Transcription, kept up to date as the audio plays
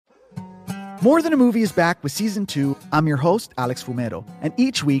More Than a Movie is back with Season 2. I'm your host, Alex Fumero, and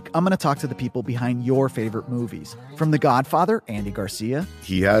each week I'm going to talk to the people behind your favorite movies. From The Godfather, Andy Garcia.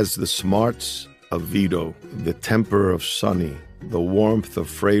 He has the smarts of Vito, the temper of Sonny, the warmth of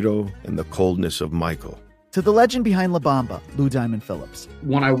Fredo, and the coldness of Michael. To the legend behind La Bamba, Lou Diamond Phillips.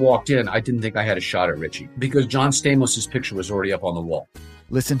 When I walked in, I didn't think I had a shot at Richie because John Stamos' picture was already up on the wall.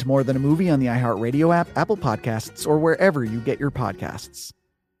 Listen to More Than a Movie on the iHeartRadio app, Apple Podcasts, or wherever you get your podcasts.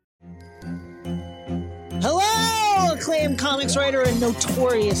 Hello, acclaimed comics writer and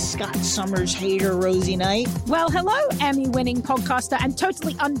notorious Scott Summers hater, Rosie Knight. Well, hello, Emmy-winning podcaster and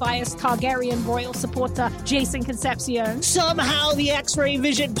totally unbiased Targaryen royal supporter, Jason Concepcion. Somehow the X-Ray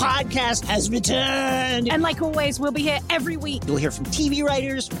Vision podcast has returned. And like always, we'll be here every week. You'll hear from TV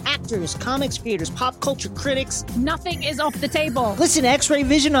writers, actors, comics creators, pop culture critics. Nothing is off the table. Listen to X-Ray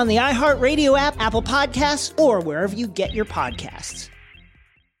Vision on the iHeartRadio app, Apple Podcasts, or wherever you get your podcasts.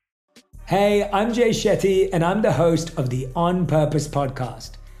 Hey, I'm Jay Shetty, and I'm the host of the On Purpose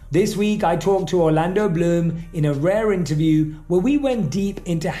podcast. This week, I talked to Orlando Bloom in a rare interview where we went deep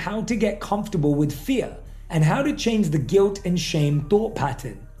into how to get comfortable with fear and how to change the guilt and shame thought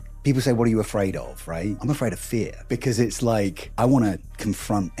pattern. People say, what are you afraid of, right? I'm afraid of fear because it's like I want to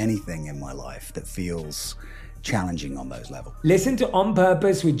confront anything in my life that feels challenging on those levels. Listen to On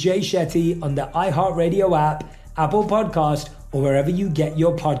Purpose with Jay Shetty on the iHeartRadio app, Apple Podcast, or wherever you get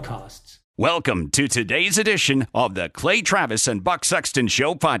your podcasts. Welcome to today's edition of the Clay Travis and Buck Sexton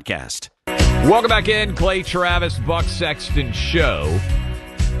Show podcast. Welcome back in, Clay Travis, Buck Sexton Show.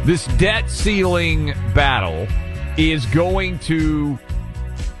 This debt ceiling battle is going to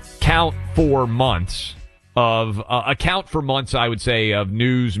count for months, I would say, of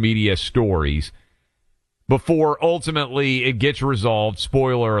news media stories before ultimately it gets resolved,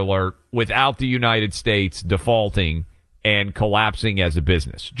 spoiler alert, without the United States defaulting and collapsing as a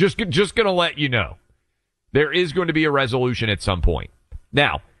business. Just going to let you know, there is going to be a resolution at some point.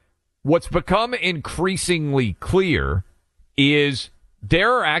 Now, what's become increasingly clear is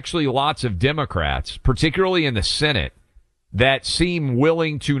there are actually lots of Democrats, particularly in the Senate, that seem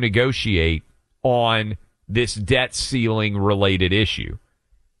willing to negotiate on this debt ceiling related issue.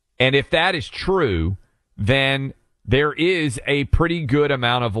 And if that is true, then there is a pretty good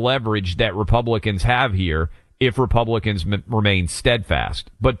amount of leverage that Republicans have here if Republicans remain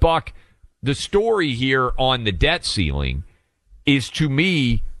steadfast. But, Buck, the story here on the debt ceiling is, to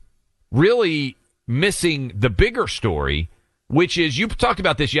me, really missing the bigger story, which is, you talked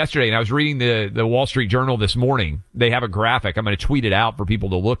about this yesterday, and I was reading the Wall Street Journal this morning. They have a graphic. I'm going to tweet it out for people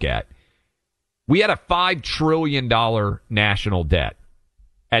to look at. We had a $5 trillion national debt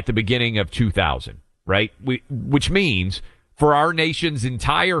at the beginning of 2000, right? Which means for our nation's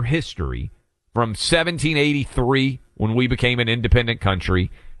entire history, from 1783, when we became an independent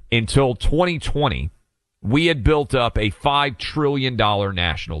country, until 2020, we had built up a $5 trillion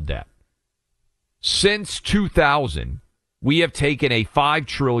national debt. Since 2000, we have taken a $5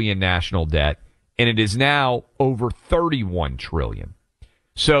 trillion national debt, and it is now over $31 trillion.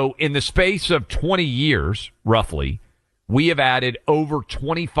 So in the space of 20 years, roughly, we have added over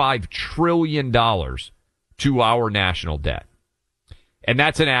 $25 trillion to our national debt. And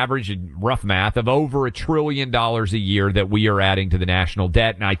that's an average, in rough math, of over $1 trillion a year that we are adding to the national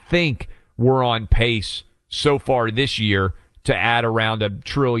debt. And I think we're on pace so far this year to add around $1.5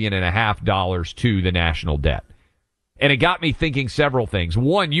 trillion to the national debt. And it got me thinking several things.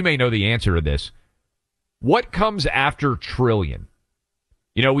 One, you may know the answer to this. What comes after trillion?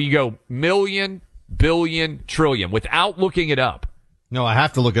 You know, we go million, billion, trillion without looking it up. No, I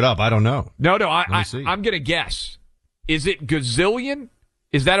have to look it up. I don't know. No, I'm going to guess. Is it gazillion?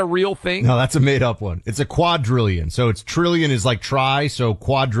 Is that a real thing? No, that's a made-up one. It's a quadrillion. So it's trillion is like try, so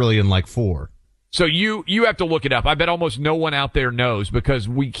quadrillion like 4. So you have to look it up. I bet almost no one out there knows because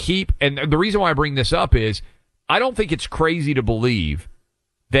we keep, and the reason why I bring this up is I don't think it's crazy to believe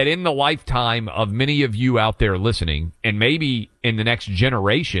that in the lifetime of many of you out there listening, and maybe in the next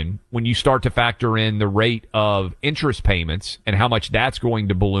generation, when you start to factor in the rate of interest payments and how much that's going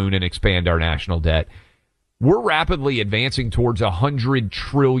to balloon and expand our national debt, we're rapidly advancing towards $100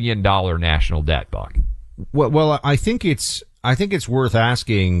 trillion national debt, Buck. Well, I think it's worth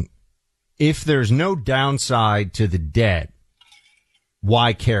asking, if there's no downside to the debt,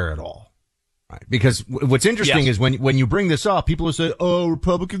 why care at all? Right? Because what's interesting is when you bring this up, people will say, "Oh,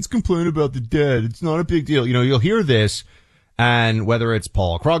 Republicans complain about the debt. It's not a big deal." You know, you'll hear this, and whether it's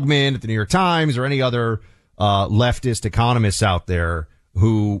Paul Krugman at the New York Times or any other leftist economists out there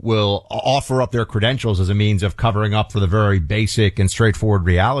who will offer up their credentials as a means of covering up for the very basic and straightforward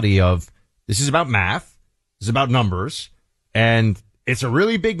reality of this is about math, this is about numbers, and it's a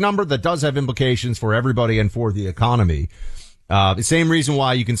really big number that does have implications for everybody and for the economy. The same reason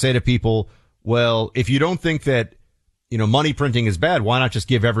why you can say to people, well, if you don't think that, money printing is bad, why not just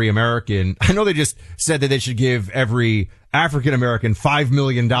give every American, I know they just said that they should give every African American $5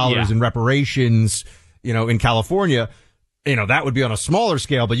 million in reparations, in California. That would be on a smaller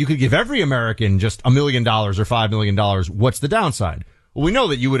scale, but you could give every American just $1 million or $5 million. What's the downside? Well, we know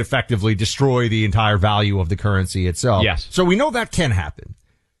that you would effectively destroy the entire value of the currency itself. Yes. So we know that can happen.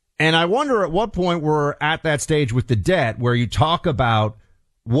 And I wonder at what point we're at that stage with the debt where you talk about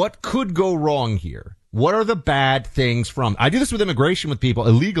what could go wrong here. What are the bad things from? I do this with immigration with people,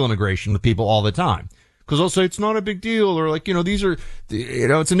 illegal immigration with people all the time. Because they'll say it's not a big deal, or these are,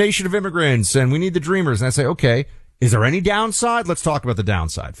 it's a nation of immigrants and we need the dreamers. And I say, okay, is there any downside? Let's talk about the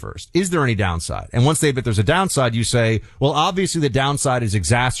downside first. Is there any downside? And once they admit there's a downside, you say, well, obviously the downside is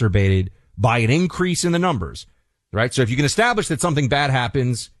exacerbated by an increase in the numbers, right? So if you can establish that something bad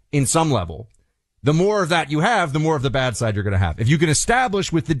happens in some level, the more of that you have, the more of the bad side you're going to have. If you can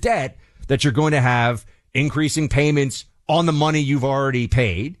establish with the debt that you're going to have increasing payments on the money you've already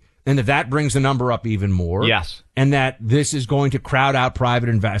paid, and that brings the number up even more. Yes. And that this is going to crowd out private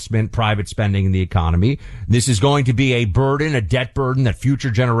investment, private spending in the economy. This is going to be a burden, a debt burden that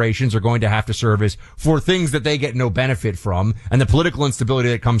future generations are going to have to service for things that they get no benefit from, and the political instability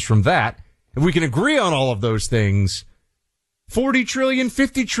that comes from that. If we can agree on all of those things, 40 trillion,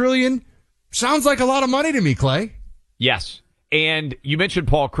 50 trillion, sounds like a lot of money to me, Clay. Yes. And you mentioned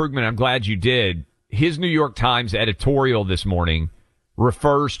Paul Krugman. I'm glad you did. His New York Times editorial this morning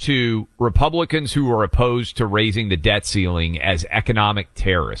refers to Republicans who are opposed to raising the debt ceiling as economic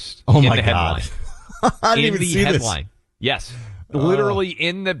terrorists. Oh, my God. I didn't even see headline. This. Yes. Literally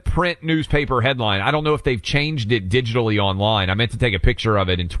in the print newspaper headline. I don't know if they've changed it digitally online. I meant to take a picture of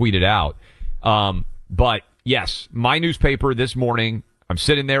it and tweet it out. But yes, my newspaper this morning, I'm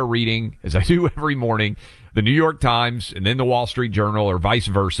sitting there reading, as I do every morning, the New York Times and then the Wall Street Journal, or vice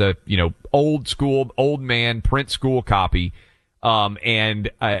versa, old school, old man print school copy.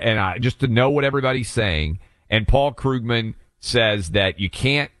 And I just to know what everybody's saying. And Paul Krugman says that you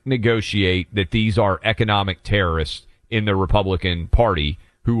can't negotiate that these are economic terrorists in the Republican Party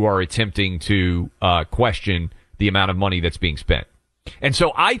who are attempting to question the amount of money that's being spent. And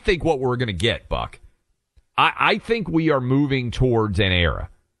so I think what we're going to get, Buck, I think we are moving towards an era.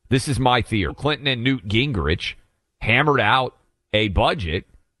 This is my theory. Clinton and Newt Gingrich hammered out a budget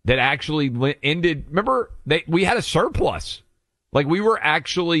that actually ended. Remember, we had a surplus. Like, we were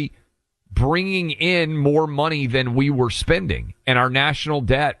actually bringing in more money than we were spending, and our national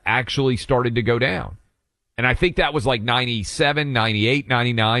debt actually started to go down. And I think that was like 97, 98,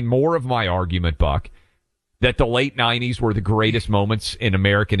 99. More of my argument, Buck, that the late 90s were the greatest moments in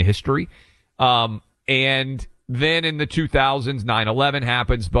American history. And then in the 2000s, 9/11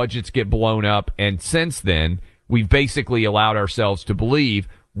 happens, budgets get blown up, and since then, we've basically allowed ourselves to believe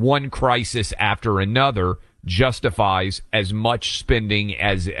one crisis after another justifies as much spending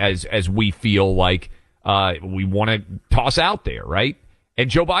as we feel like we want to toss out there, right? And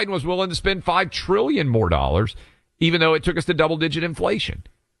Joe Biden was willing to spend $5 trillion more dollars, even though it took us to double-digit inflation.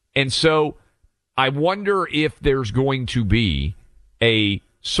 And so I wonder if there's going to be a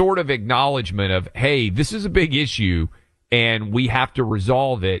sort of acknowledgement of, hey, this is a big issue and we have to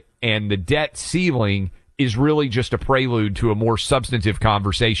resolve it, and the debt ceiling is really just a prelude to a more substantive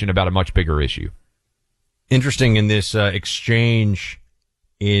conversation about a much bigger issue. Interesting in this exchange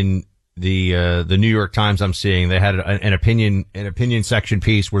in the New York Times I'm seeing, they had an opinion section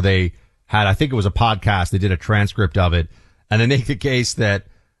piece where they had, I think it was a podcast, they did a transcript of it, and they make the case that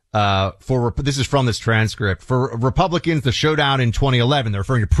this is from this transcript, for Republicans, the showdown in 2011, they're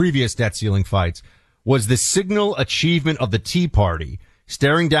referring to previous debt ceiling fights, was the signal achievement of the Tea Party,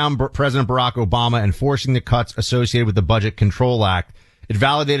 staring down President Barack Obama and forcing the cuts associated with the Budget Control Act. It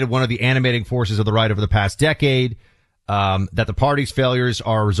validated one of the animating forces of the right over the past decade, that the party's failures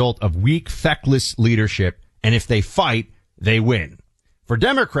are a result of weak, feckless leadership, and if they fight, they win. For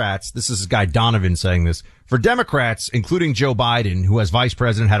Democrats, this is this guy Donovan saying this, for Democrats, including Joe Biden, who as vice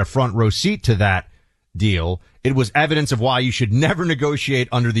president had a front row seat to that deal, it was evidence of why you should never negotiate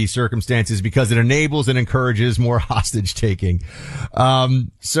under these circumstances, because it enables and encourages more hostage taking.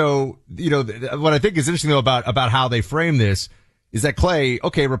 So, what I think is interesting though about how they frame this is that, Clay,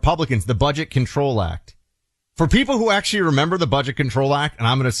 okay, Republicans, the Budget Control Act. For people who actually remember the Budget Control Act, and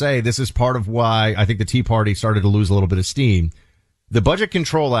I'm going to say this is part of why I think the Tea Party started to lose a little bit of steam. The Budget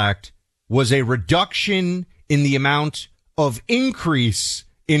Control Act was a reduction in the amount of increase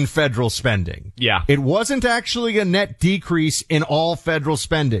in federal spending. Yeah. It wasn't actually a net decrease in all federal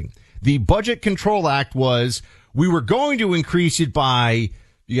spending. The Budget Control Act was, we were going to increase it by,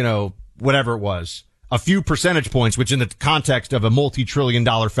 whatever it was, a few percentage points, which in the context of a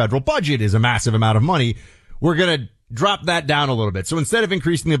multi-trillion-dollar federal budget is a massive amount of money. We're going to drop that down a little bit. So instead of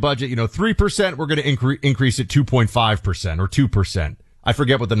increasing the budget, 3%, we're going to increase it 2.5% or 2%. I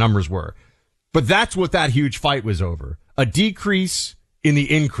forget what the numbers were. But that's what that huge fight was over. A decrease in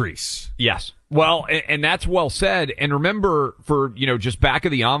the increase. Yes. Well, and that's well said. And remember, for, just back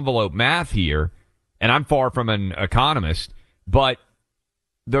of the envelope math here, and I'm far from an economist, but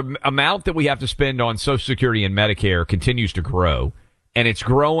the amount that we have to spend on Social Security and Medicare continues to grow. And it's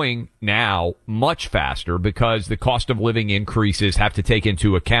growing now much faster because the cost of living increases have to take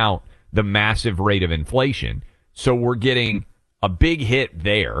into account the massive rate of inflation. So we're getting a big hit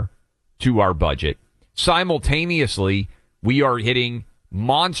there to our budget. Simultaneously, we are hitting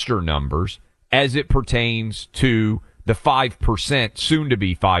monster numbers as it pertains to the 5%, soon to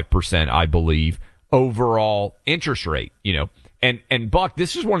be 5%, I believe, overall interest rate, And Buck,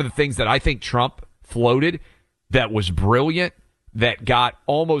 this is one of the things that I think Trump floated that was brilliant, that got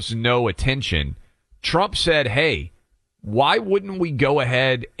almost no attention. Trump said, hey, why wouldn't we go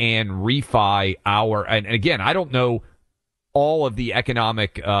ahead and refi and again, I don't know all of the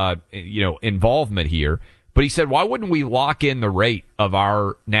economic, involvement here, but he said, why wouldn't we lock in the rate of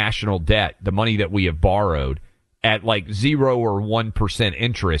our national debt, the money that we have borrowed, at like 0 or 1%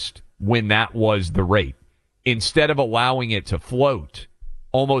 interest when that was the rate, instead of allowing it to float,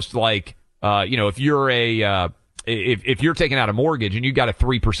 almost like, if you're if you're taking out a mortgage and you got a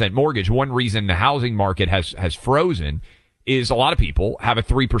 3% mortgage, one reason the housing market has frozen is a lot of people have a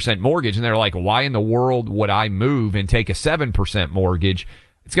 3% mortgage and they're like, why in the world would I move and take a 7% mortgage?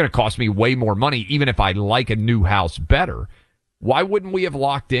 It's going to cost me way more money, even if I like a new house better. Why wouldn't we have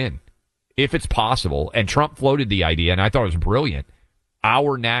locked in, if it's possible? And Trump floated the idea, and I thought it was brilliant,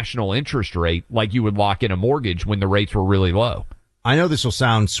 our national interest rate like you would lock in a mortgage when the rates were really low. I know this will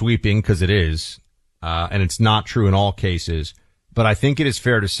sound sweeping because it is. And it's not true in all cases, but I think it is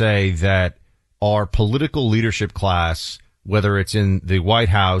fair to say that our political leadership class, whether it's in the White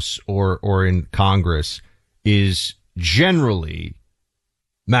House or in Congress, is generally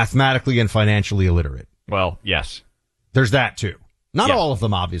mathematically and financially illiterate. Well, yes. There's that too. Not all of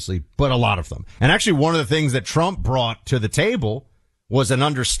them, obviously, but a lot of them. And actually, one of the things that Trump brought to the table was an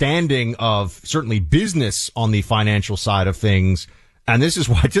understanding of certainly business on the financial side of things. And this is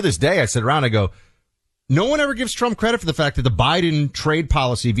why, to this day, I sit around and I go, no one ever gives Trump credit for the fact that the Biden trade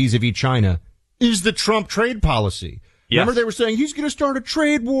policy vis-a-vis China is the Trump trade policy. Yes. Remember, they were saying he's going to start a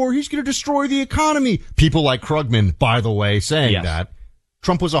trade war. He's going to destroy the economy. People like Krugman, by the way, saying that.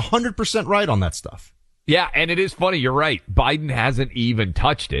 Trump was 100% right on that stuff. Yeah, and it is funny. You're right. Biden hasn't even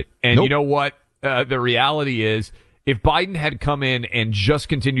touched it. And You know what? The reality is, if Biden had come in and just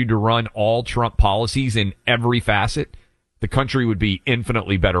continued to run all Trump policies in every facet, the country would be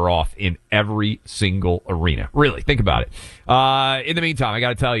infinitely better off in every single arena. Really, think about it. In the meantime, I got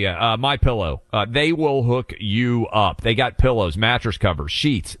to tell you, MyPillow, they will hook you up. They got pillows, mattress covers,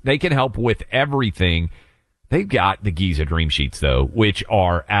 sheets. They can help with everything. They've got the Giza Dream Sheets, though, which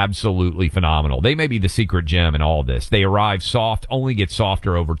are absolutely phenomenal. They may be the secret gem in all of this. They arrive soft, only get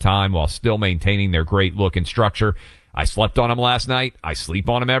softer over time while still maintaining their great look and structure. I slept on them last night. I sleep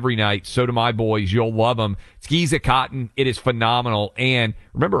on them every night. So do my boys. You'll love them. It's Giza Cotton. It is phenomenal. And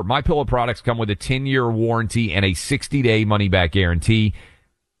remember, MyPillow products come with a 10-year warranty and a 60-day money-back guarantee.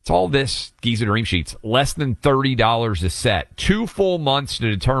 It's all this Giza Dream Sheets. Less than $30 a set. 2 full months to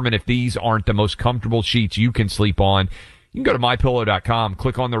determine if these aren't the most comfortable sheets you can sleep on. You can go to MyPillow.com,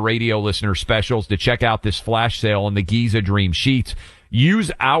 click on the radio listener specials to check out this flash sale on the Giza Dream Sheets.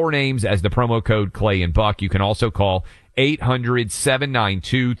 Use our names as the promo code Clay and Buck. You can also call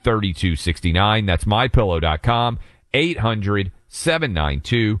 800-792-3269. That's MyPillow.com,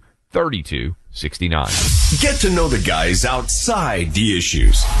 800-792-3269. Get to know the guys outside the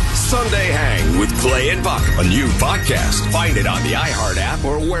issues. Sunday Hang with Clay and Buck, a new podcast. Find it on the iHeart app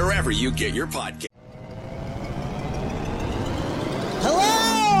or wherever you get your podcast.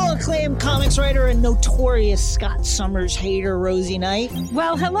 Hello, acclaimed comics writer and notorious Scott Summers hater, Rosie Knight.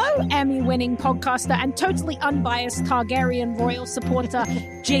 Well, hello, Emmy-winning podcaster and totally unbiased Targaryen royal supporter,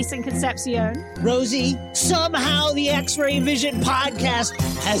 Jason Concepcion. Rosie, somehow the X-Ray Vision podcast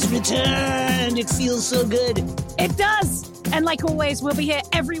has returned. It feels so good. It does. And like always, we'll be here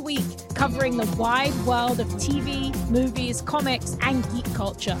every week covering the wide world of TV, movies, comics, and geek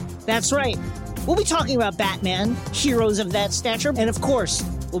culture. That's right. We'll be talking about Batman, heroes of that stature, and of course,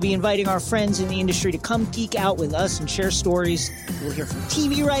 we'll be inviting our friends in the industry to come geek out with us and share stories. We'll hear from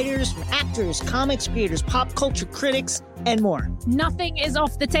TV writers, from actors, comics creators, pop culture critics, and more. Nothing is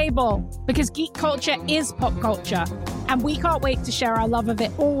off the table because geek culture is pop culture, and we can't wait to share our love of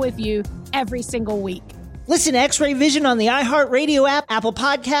it all with you every single week. Listen to X-Ray Vision on the iHeartRadio app, Apple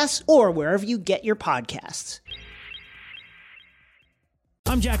Podcasts, or wherever you get your podcasts.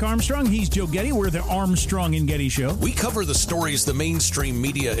 I'm Jack Armstrong. He's Joe Getty. We're the Armstrong and Getty Show. We cover the stories the mainstream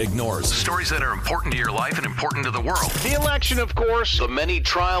media ignores. The stories that are important to your life and important to the world. The election, of course. The many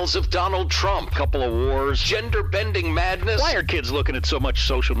trials of Donald Trump. Couple of wars. Gender-bending madness. Why are kids looking at so much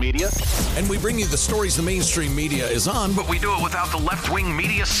social media? And we bring you the stories the mainstream media is on, but we do it without the left-wing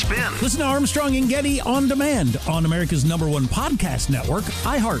media spin. Listen to Armstrong and Getty on demand on America's #1 podcast network,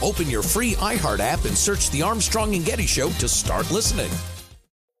 iHeart. Open your free iHeart app and search The Armstrong and Getty Show to start listening.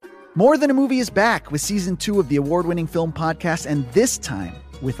 More Than a Movie is back with season 2 of the award-winning film podcast, and this time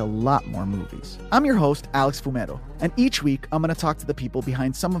with a lot more movies. I'm your host, Alex Fumero, and each week I'm going to talk to the people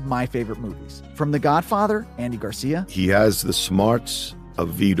behind some of my favorite movies. From The Godfather, Andy Garcia. He has the smarts of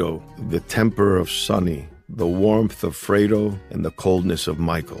Vito, the temper of Sonny, the warmth of Fredo, and the coldness of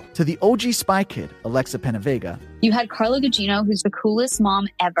Michael. To the OG Spy Kid, Alexa Penavega. You had Carla Gugino, who's the coolest mom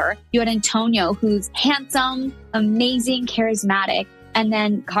ever. You had Antonio, who's handsome, amazing, charismatic. And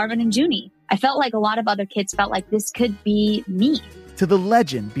then Carmen and Junie. I felt like a lot of other kids felt like this could be me. To the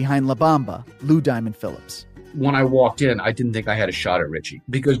legend behind La Bamba, Lou Diamond Phillips. When I walked in, I didn't think I had a shot at Richie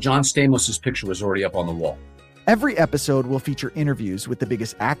because John Stamos' picture was already up on the wall. Every episode will feature interviews with the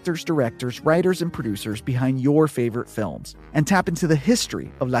biggest actors, directors, writers, and producers behind your favorite films and tap into the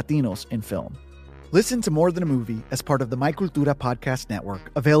history of Latinos in film. Listen to More Than a Movie as part of the My Cultura podcast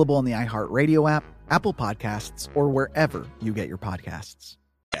network, available on the iHeartRadio app, Apple Podcasts, or wherever you get your podcasts.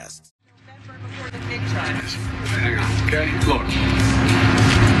 Hang on, okay? Look,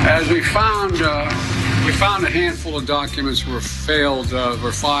 as we found a handful of documents were filed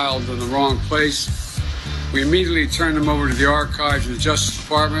in the wrong place. We immediately turned them over to the archives and the Justice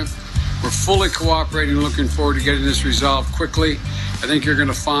Department. We're fully cooperating, looking forward to getting this resolved quickly. I think you're going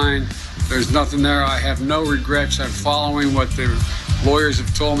to find there's nothing there. I have no regrets. I'm following what the lawyers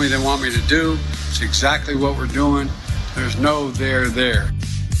have told me they want me to do. It's exactly what we're doing. There's no there.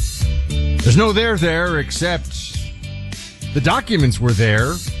 There's no there, except the documents were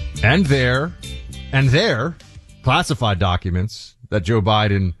there, and there, and there. Classified documents that Joe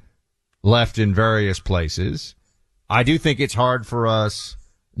Biden left in various places. I do think it's hard for us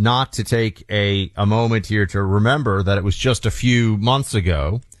not to take a moment here to remember that it was just a few months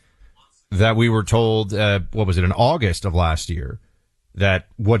ago that we were told, in August of last year, that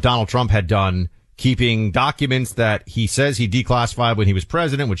what Donald Trump had done, keeping documents that he says he declassified when he was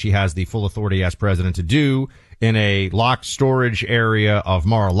president, which he has the full authority as president to do, in a locked storage area of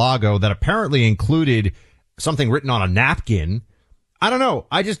Mar-a-Lago that apparently included something written on a napkin. I don't know.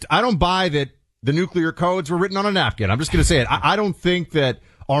 I don't buy that the nuclear codes were written on a napkin. I'm just going to say it. I don't think that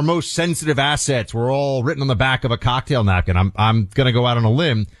our most sensitive assets were all written on the back of a cocktail napkin. I'm going to go out on a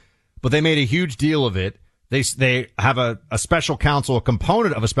limb, but they made a huge deal of it. They have a special counsel, a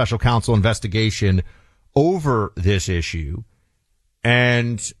component of a special counsel investigation over this issue.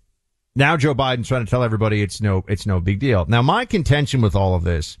 And now Joe Biden's trying to tell everybody it's no big deal. Now, my contention with all of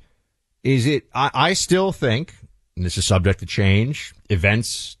this is I still think, and this is subject to change,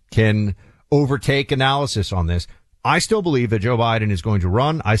 events can overtake analysis on this. I still believe that Joe Biden is going to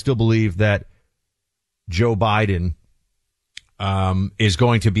run. I still believe that Joe Biden is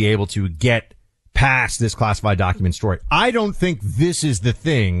going to be able to get past this classified document story. I don't think this is the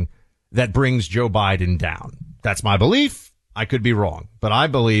thing that brings Joe Biden down. That's my belief. I could be wrong, but I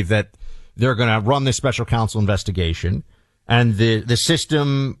believe that they're going to run this special counsel investigation, and the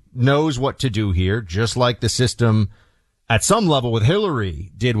system knows what to do here, just like the system at some level with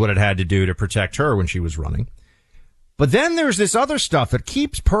Hillary did what it had to do to protect her when she was running. But then there's this other stuff that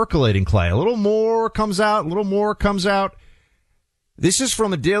keeps percolating, Clay. A little more comes out, a little more comes out. This is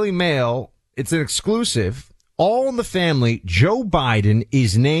from the Daily Mail. It's an exclusive. All in the Family, Joe Biden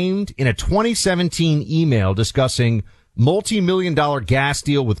is named in a 2017 email discussing multi-million-dollar gas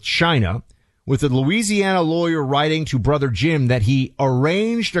deal with China, with a Louisiana lawyer writing to Brother Jim that he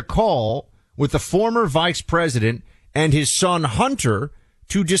arranged a call with the former vice president and his son Hunter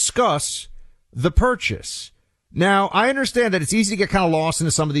to discuss the purchase. Now, I understand that it's easy to get kind of lost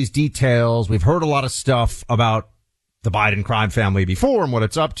into some of these details. We've heard a lot of stuff about the Biden crime family before and what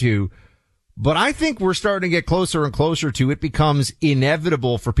it's up to. But I think we're starting to get closer and closer to it becomes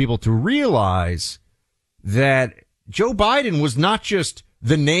inevitable for people to realize that Joe Biden was not just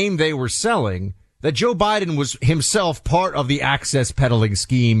the name they were selling, that Joe Biden was himself part of the access peddling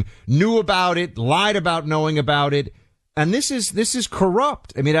scheme, knew about it, lied about knowing about it. And this is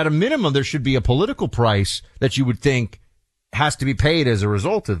corrupt. I mean, at a minimum, there should be a political price that you would think has to be paid as a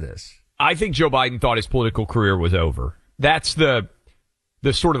result of this. I think Joe Biden thought his political career was over. That's the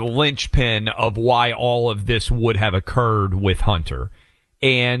sort of linchpin of why all of this would have occurred with Hunter,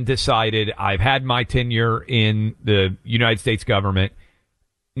 and decided, I've had my tenure in the United States government.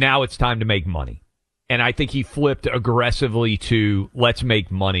 Now it's time to make money. And I think he flipped aggressively to let's make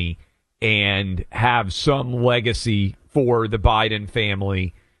money and have some legacy for the Biden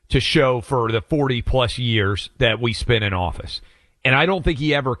family to show for the 40 plus years that we spent in office. And I don't think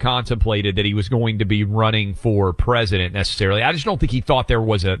he ever contemplated that he was going to be running for president necessarily. I just don't think he thought there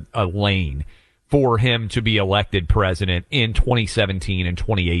was a lane for him to be elected president in 2017 and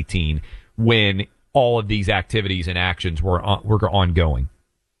 2018 when all of these activities and actions were ongoing.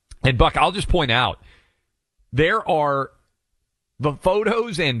 And Buck, I'll just point out, there are the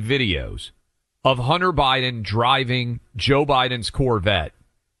photos and videos of Hunter Biden driving Joe Biden's Corvette,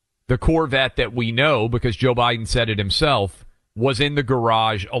 the Corvette that we know, because Joe Biden said it himself, was in the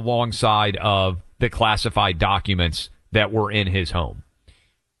garage alongside of the classified documents that were in his home.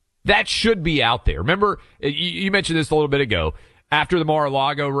 That should be out there. Remember, you mentioned this a little bit ago. After the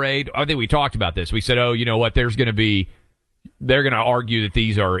Mar-a-Lago raid, I think we talked about this. We said, oh, you know what, they're going to argue that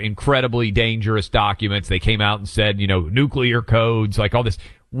these are incredibly dangerous documents. They came out and said, nuclear codes, like all this.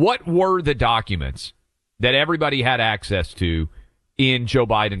 What were the documents that everybody had access to in Joe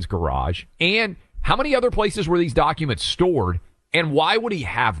Biden's garage? And how many other places were these documents stored? And why would he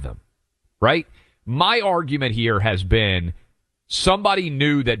have them? Right? My argument here has been somebody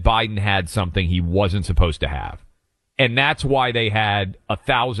knew that Biden had something he wasn't supposed to have. And that's why they had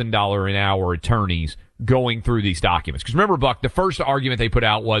 $1,000 an hour attorneys going through these documents. Because remember, Buck, the first argument they put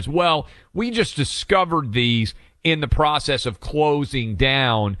out was, well, we just discovered these in the process of closing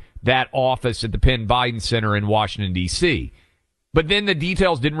down that office at the Penn Biden Center in Washington, D.C. But then the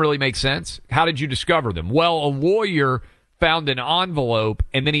details didn't really make sense. How did you discover them? Well, a lawyer found an envelope,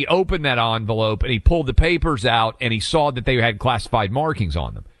 and then he opened that envelope, and he pulled the papers out, and he saw that they had classified markings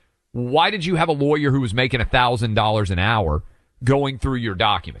on them. Why did you have a lawyer who was making $1,000 an hour going through your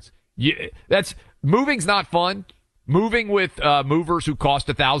documents? Moving's not fun. Moving with movers who cost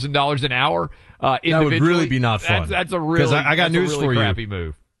 $1,000 an hour individually, that would really be not fun. That's a really, I got news for you. Crappy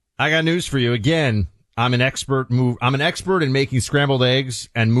move. I got news for you. Again, I'm an expert in making scrambled eggs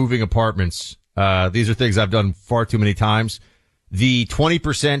and moving apartments. These are things I've done far too many times. The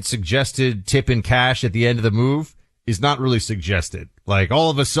 20% suggested tip in cash at the end of the move is not really suggested. Like all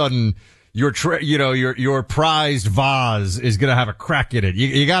of a sudden, your prized vase is going to have a crack in it.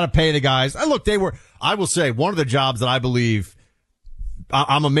 You got to pay the guys. Look, I will say, one of the jobs that I believe,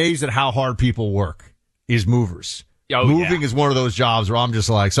 I'm amazed at how hard people work is movers. Moving is one of those jobs where I'm just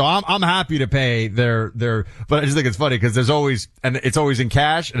like, so I'm happy to pay their, but I just think it's funny because it's always in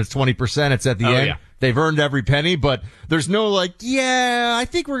cash and it's 20%. It's at the end. Yeah. They've earned every penny, but there's no like, yeah, I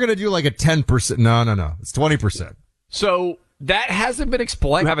think we're going to do like a 10%. No. It's 20%. So that hasn't been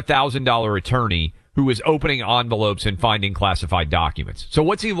explained. You have $1,000 attorney who is opening envelopes and finding classified documents. So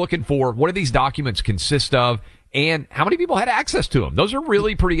what's he looking for? What do these documents consist of? And how many people had access to them? Those are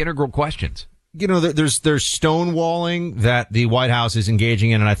really pretty integral questions. There's stonewalling that the White House is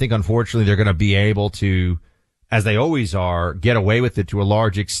engaging in, and I think unfortunately they're going to be able to, as they always are, get away with it to a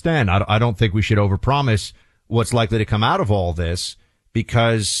large extent. I don't think we should overpromise what's likely to come out of all this,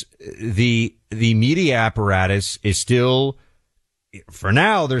 because the media apparatus is still, for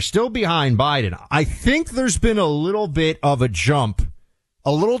now, they're still behind Biden. I think there's been a little bit of a jump,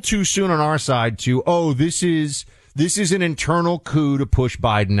 a little too soon on our side to, this is an internal coup to push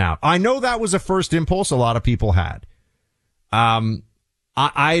Biden out. I know that was a first impulse a lot of people had.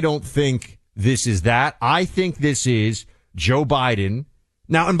 I don't think this is that. I think this is Joe Biden.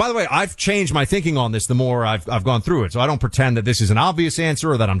 Now, and by the way, I've changed my thinking on this the more I've gone through it. So I don't pretend that this is an obvious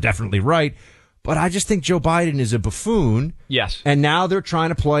answer or that I'm definitely right. But I just think Joe Biden is a buffoon. Yes. And now they're trying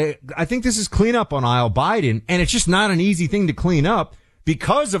to play. I think this is cleanup on aisle Biden. And it's just not an easy thing to clean up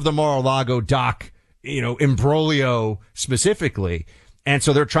because of the Mar-a-Lago doc, imbroglio specifically. And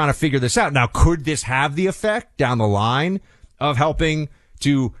so they're trying to figure this out. Now, could this have the effect down the line of helping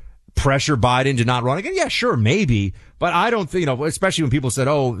to pressure Biden to not run again? Yeah, sure, maybe. But I don't think, especially when people said,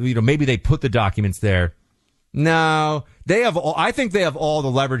 maybe they put the documents there. No, I think they have all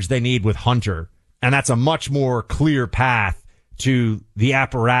the leverage they need with Hunter. And that's a much more clear path to the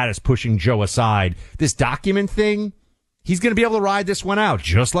apparatus pushing Joe aside. This document thing, He's going to be able to ride this one out,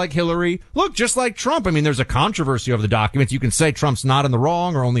 just like Hillary. Look, just like Trump. I mean, there's a controversy over the documents. You can say Trump's not in the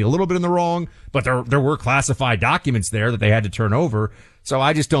wrong or only a little bit in the wrong, but there were classified documents there that they had to turn over. So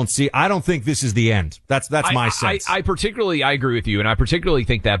I just don't think this is the end. That's my sense. I agree with you, and I particularly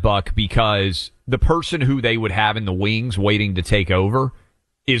think that, Buck, because the person who they would have in the wings waiting to take over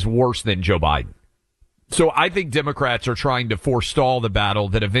is worse than Joe Biden. So I think Democrats are trying to forestall the battle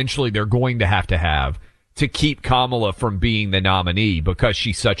that eventually they're going to have to keep Kamala from being the nominee because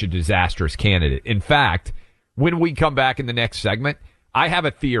she's such a disastrous candidate. In fact, when we come back in the next segment, I have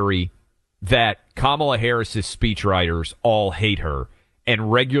a theory that Kamala Harris's speechwriters all hate her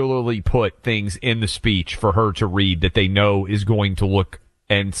and regularly put things in the speech for her to read that they know is going to look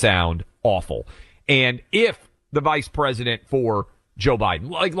and sound awful. And if the vice president for Joe Biden,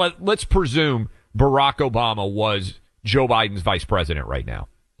 like let's presume Barack Obama was Joe Biden's vice president right now,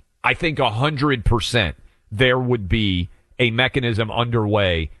 I think 100% there would be a mechanism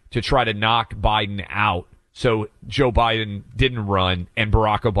underway to try to knock Biden out so Joe Biden didn't run and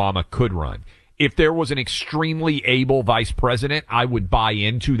Barack Obama could run. If there was an extremely able vice president, I would buy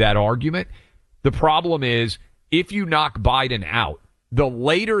into that argument. The problem is, if you knock Biden out, the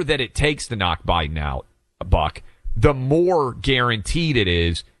later that it takes to knock Biden out, Buck, the more guaranteed it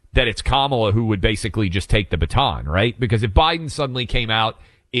is that it's Kamala who would basically just take the baton, right? Because if Biden suddenly came out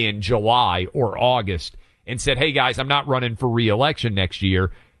in July or August and said, hey guys, I'm not running for re-election next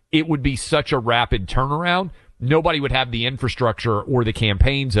year, it would be such a rapid turnaround. Nobody would have the infrastructure or the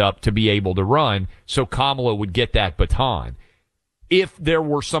campaigns up to be able to run, so Kamala would get that baton. If there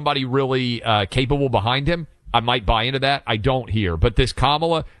were somebody really capable behind him, I might buy into that. I don't here. But this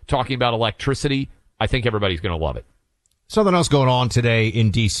Kamala talking about electricity, I think everybody's going to love it. Something else going on today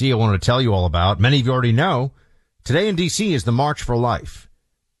in D.C. I wanted to tell you all about. Many of you already know. Today in D.C. is the March for Life.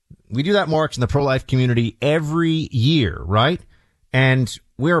 We do that march in the pro-life community every year, right? And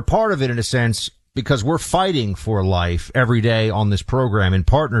we're a part of it in a sense because we're fighting for life every day on this program in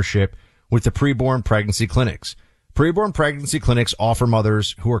partnership with the preborn pregnancy clinics. Preborn pregnancy clinics offer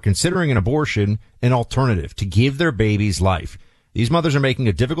mothers who are considering an abortion an alternative to give their babies life. These mothers are making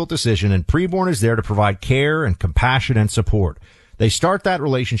a difficult decision, and Preborn is there to provide care and compassion and support. They start that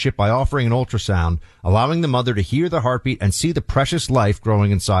relationship by offering an ultrasound, allowing the mother to hear the heartbeat and see the precious life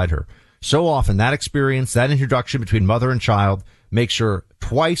growing inside her. So often that experience, that introduction between mother and child, makes her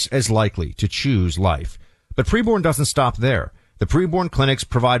twice as likely to choose life. But Preborn doesn't stop there. The Preborn clinics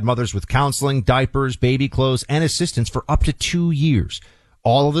provide mothers with counseling, diapers, baby clothes, and assistance for up to 2 years.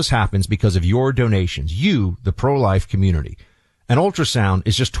 All of this happens because of your donations, you, the pro-life community. An ultrasound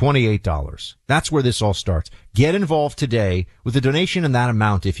is just $28. That's where this all starts. Get involved today with a donation in that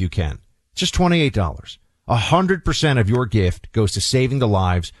amount if you can. Just $28. 100% of your gift goes to saving the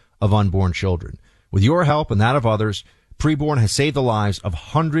lives of unborn children. With your help and that of others, Preborn has saved the lives of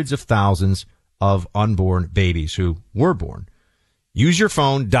hundreds of thousands of unborn babies who were born. Use your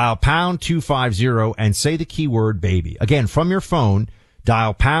phone, dial pound 250 and say the keyword baby. Again, from your phone,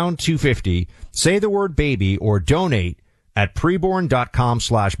 dial pound 250, say the word baby or donate at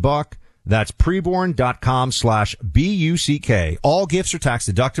preborn.com/buck. That's preborn.com/BUCK. All gifts are tax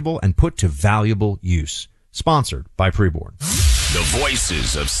deductible and put to valuable use. Sponsored by Preborn. The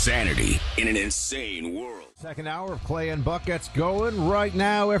voices of sanity in an insane world. Second hour of Clay and Buck gets going right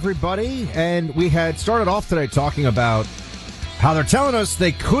now, everybody. And we had started off today talking about how they're telling us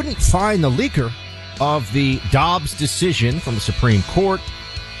they couldn't find the leaker of the Dobbs decision from the Supreme Court.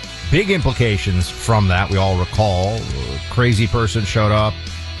 Big implications from that. We all recall a crazy person showed up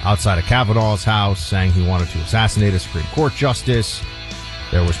outside of Kavanaugh's house saying he wanted to assassinate a Supreme Court justice.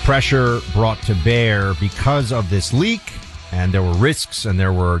 There was pressure brought to bear because of this leak, and there were risks and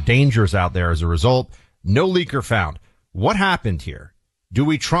there were dangers out there as a result. No leaker found. What happened here? Do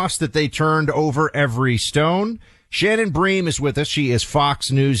we trust that they turned over every stone? Shannon Bream is with us. She is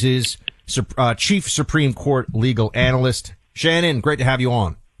Fox News' chief Supreme Court legal analyst. Shannon, great to have you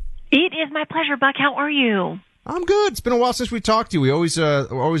on. It is my pleasure, Buck. How are you? I'm good. It's been a while since we talked to you. We always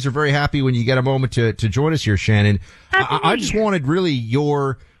are very happy when you get a moment to join us here, Shannon. I just wanted really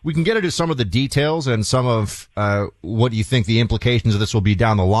we can get into some of the details and some of what you think the implications of this will be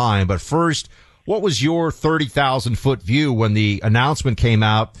down the line. But first, what was your 30,000-foot view when the announcement came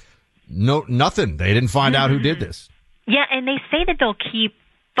out? No, nothing. They didn't find out who did this. Yeah, and they say that they'll keep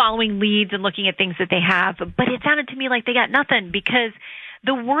following leads and looking at things that they have, but it sounded to me like they got nothing because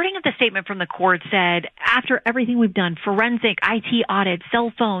the wording of the statement from the court said, after everything we've done, forensic, IT audits,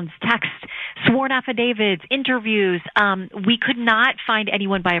 cell phones, text, sworn affidavits, interviews, we could not find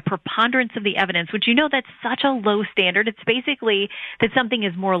anyone by a preponderance of the evidence, which that's such a low standard. It's basically that something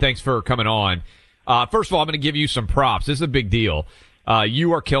is more. Thanks for coming on. First of all, I'm going to give you some props. This is a big deal.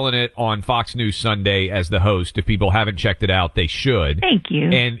 You are killing it on Fox News Sunday as the host. If people haven't checked it out, they should. Thank you.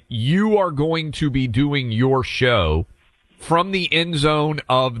 And you are going to be doing your show from the end zone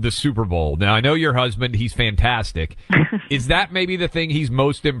of the Super Bowl. Now, I know your husband. He's fantastic. Is that maybe the thing he's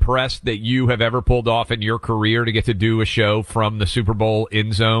most impressed that you have ever pulled off in your career, to get to do a show from the Super Bowl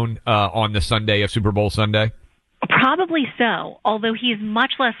end zone on the Sunday of Super Bowl Sunday? Probably so, although he's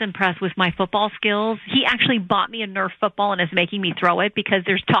much less impressed with my football skills. He actually bought me a Nerf football and is making me throw it because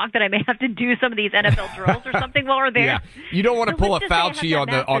there's talk that I may have to do some of these NFL drills or something while we're there. Yeah, you don't want to pull a Fauci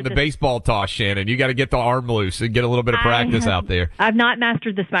on the baseball toss, Shannon. You got to get the arm loose and get a little bit of practice out there. I've not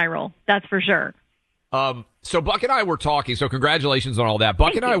mastered the spiral, that's for sure. So Buck and I were talking, so congratulations on all that.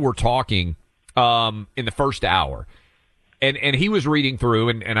 Buck and I were talking in the first hour, and he was reading through,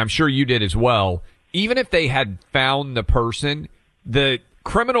 and I'm sure you did as well. Even if they had found the person, the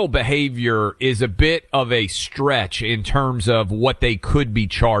criminal behavior is a bit of a stretch in terms of what they could be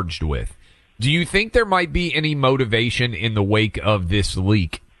charged with. Do you think there might be any motivation in the wake of this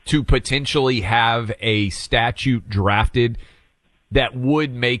leak to potentially have a statute drafted that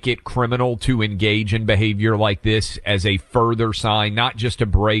would make it criminal to engage in behavior like this as a further sign, not just to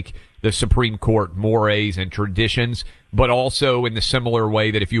break the Supreme Court mores and traditions, but also in the similar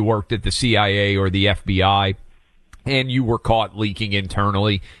way that if you worked at the CIA or the FBI and you were caught leaking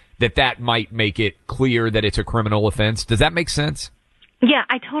internally, that might make it clear that it's a criminal offense? Does that make sense? Yeah,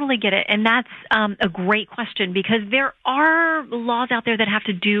 I totally get it. And that's a great question, because there are laws out there that have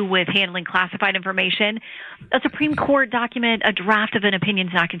to do with handling classified information. A Supreme Court document, a draft of an opinion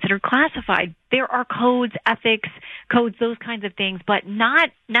is not considered classified. There are codes, ethics codes, those kinds of things, but not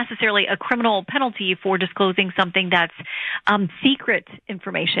necessarily a criminal penalty for disclosing something that's secret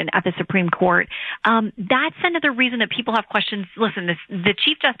information at the Supreme Court. That's another reason that people have questions. Listen, the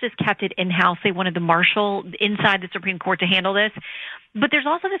Chief Justice kept it in-house. They wanted the marshal inside the Supreme Court to handle this. But there's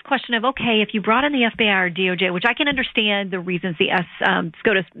also this question of, okay, if you brought in the FBI or DOJ, which I can understand the reasons the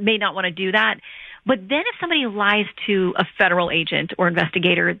SCOTUS may not want to do that, but then if somebody lies to a federal agent or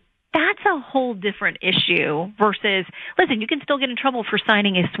investigator, that's a whole different issue versus, listen, you can still get in trouble for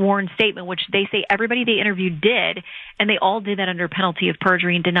signing a sworn statement, which they say everybody they interviewed did, and they all did that under penalty of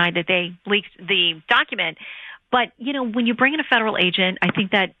perjury and denied that they leaked the document. But, you know, when you bring in a federal agent, I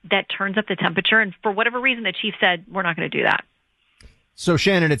think that turns up the temperature, and for whatever reason, the chief said, we're not going to do that. So,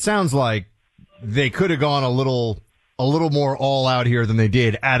 Shannon, it sounds like they could have gone a little more all out here than they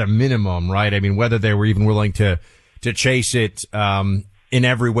did at a minimum, right? I mean, whether they were even willing to chase it in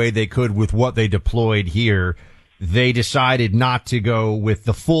every way they could with what they deployed here, they decided not to go with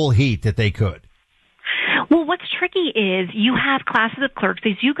the full heat that they could. Well, what's tricky is you have classes of clerks.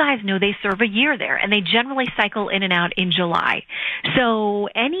 As you guys know, they serve a year there, and they generally cycle in and out in July. So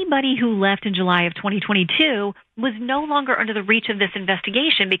anybody who left in July of 2022 was no longer under the reach of this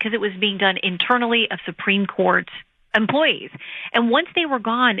investigation because it was being done internally of Supreme Court employees. And once they were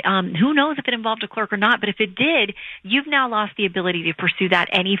gone, who knows if it involved a clerk or not, but if it did, you've now lost the ability to pursue that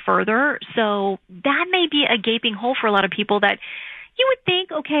any further. So that may be a gaping hole for a lot of people that you would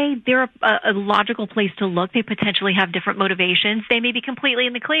think, okay, they're a logical place to look. They potentially have different motivations. They may be completely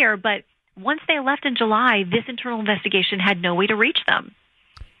in the clear, but once they left in July, this internal investigation had no way to reach them.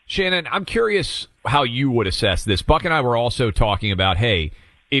 Shannon, I'm curious how you would assess this. Buck and I were also talking about, hey,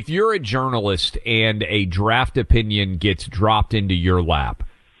 if you're a journalist and a draft opinion gets dropped into your lap,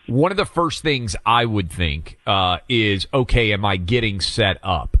 one of the first things I would think is, okay, am I getting set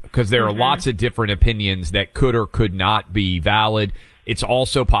up? Because there are lots of different opinions that could or could not be valid. It's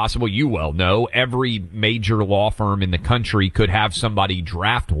also possible, you well know, every major law firm in the country could have somebody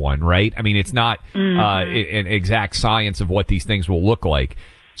draft one, right? I mean, it's not an exact science of what these things will look like.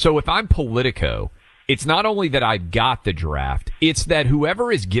 So if I'm Politico, it's not only that I've got the draft, it's that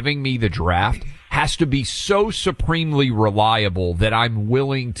whoever is giving me the draft has to be so supremely reliable that I'm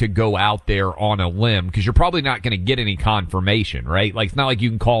willing to go out there on a limb, because you're probably not going to get any confirmation, right? Like, it's not like you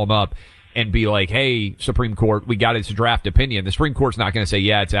can call them up and be like, hey, Supreme Court, we got this draft opinion. The Supreme Court's not going to say,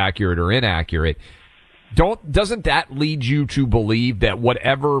 yeah, it's accurate or inaccurate. Doesn't that lead you to believe that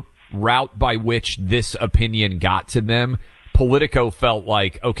whatever route by which this opinion got to them, Politico felt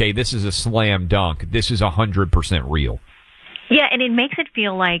like, okay, this is a slam dunk. This is 100% real. Yeah, and it makes it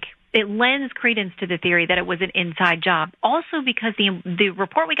feel like it lends credence to the theory that it was an inside job. Also because the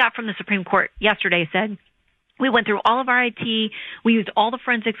report we got from the Supreme Court yesterday said, we went through all of our IT, we used all the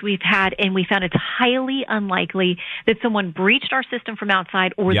forensics we've had, and we found it's highly unlikely that someone breached our system from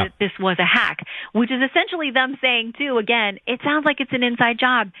outside or that this was a hack, which is essentially them saying, too, again, it sounds like it's an inside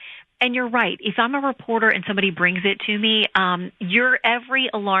job. And you're right. If I'm a reporter and somebody brings it to me, your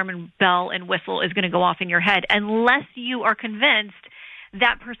every alarm and bell and whistle is going to go off in your head unless you are convinced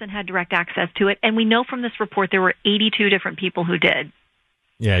that person had direct access to it. And we know from this report there were 82 different people who did.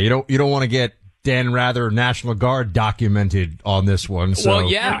 Yeah, you don't want to get Dan Rather National Guard documented on this one. So.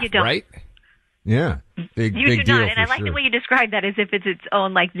 Well, yeah, no, you don't. right? Yeah, big you do deal. not, and I like the way you describe that as if it's its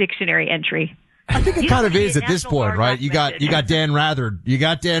own like dictionary entry. I think it kind of is at this point, right? You got Dan Rather.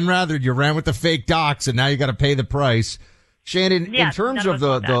 You ran with the fake docs, and now you got to pay the price. Shannon, in terms of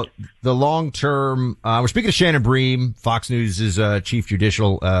the long term, we're speaking to Shannon Bream, Fox News' chief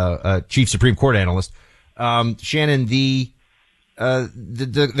Supreme Court analyst. Shannon, the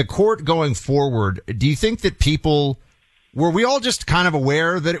court going forward, do you think that were we all just kind of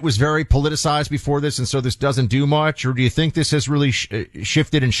aware that it was very politicized before this, and so this doesn't do much? Or do you think this has really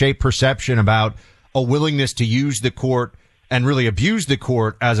shifted and shaped perception about a willingness to use the court and really abuse the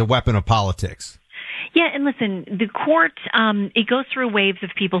court as a weapon of politics? Yeah, and listen, the court, it goes through waves of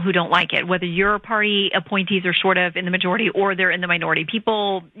people who don't like it, whether your party appointees are sort of in the majority or they're in the minority.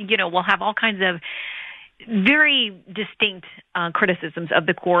 People, will have all kinds of very distinct criticisms of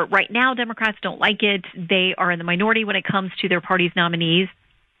the court. Right now, Democrats don't like it. They are in the minority when it comes to their party's nominees.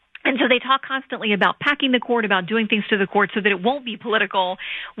 And so they talk constantly about packing the court, about doing things to the court so that it won't be political,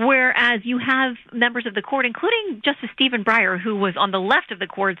 whereas you have members of the court, including Justice Stephen Breyer, who was on the left of the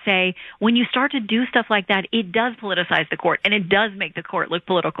court, say, when you start to do stuff like that, it does politicize the court, and it does make the court look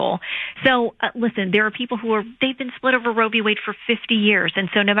political. So, listen, there are people they've been split over Roe v. Wade for 50 years, and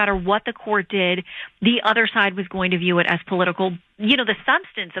so no matter what the court did, the other side was going to view it as political. The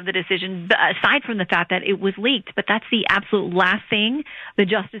substance of the decision, aside from the fact that it was leaked, but that's the absolute last thing the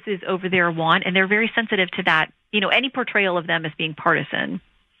justices over there want, and they're very sensitive to that, any portrayal of them as being partisan.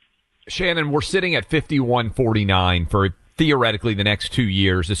 Shannon, we're sitting at 51-49 for theoretically the next 2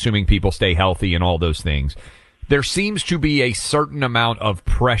 years, assuming people stay healthy and all those things. There seems to be a certain amount of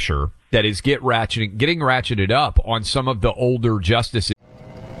pressure that is getting ratcheted up on some of the older justices.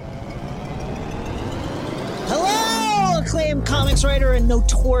 Acclaimed comics writer and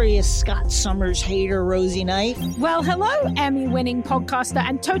notorious Scott Summers hater, Rosie Knight. Well, hello, Emmy-winning podcaster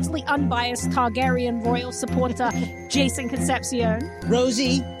and totally unbiased Targaryen royal supporter, Jason Concepcion.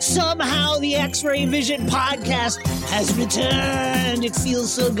 Rosie, somehow the X-Ray Vision podcast has returned. It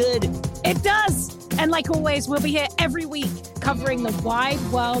feels so good. It does. And like always, we'll be here every week covering the wide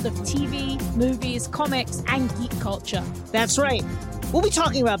world of TV, movies, comics, and geek culture. That's right. We'll be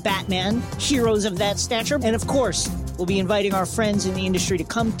talking about Batman, heroes of that stature, and of course, we'll be inviting our friends in the industry to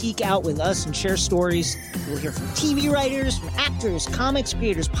come geek out with us and share stories. We'll hear from TV writers, from actors, comics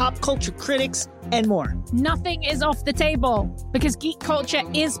creators, pop culture critics, and more. Nothing is off the table because geek culture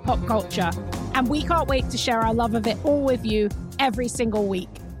is pop culture, and we can't wait to share our love of it all with you every single week.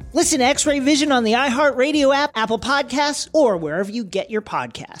 Listen to X-Ray Vision on the iHeartRadio app, Apple Podcasts, or wherever you get your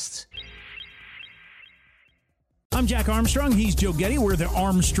podcasts. I'm Jack Armstrong. He's Joe Getty. We're the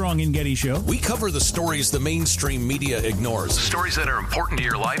Armstrong and Getty Show. We cover the stories the mainstream media ignores. Stories that are important to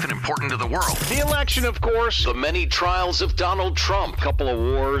your life and important to the world. The election, of course. The many trials of Donald Trump. Couple of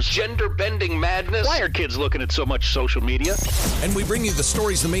wars. Gender-bending madness. Why are kids looking at so much social media? And we bring you the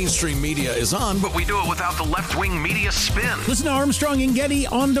stories the mainstream media is on, but we do it without the left-wing media spin. Listen to Armstrong and Getty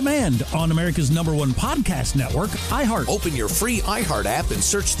on demand on America's #1 podcast network, iHeart. Open your free iHeart app and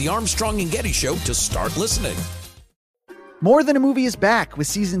search The Armstrong and Getty Show to start listening. More Than a Movie is back with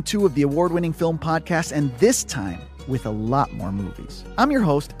Season 2 of the award-winning film podcast, and this time with a lot more movies. I'm your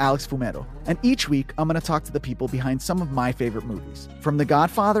host, Alex Fumero, and each week I'm going to talk to the people behind some of my favorite movies. From The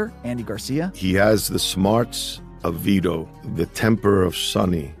Godfather, Andy Garcia. He has the smarts of Vito, the temper of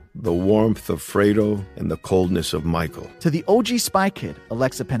Sonny, the warmth of Fredo, and the coldness of Michael. To the OG Spy Kid,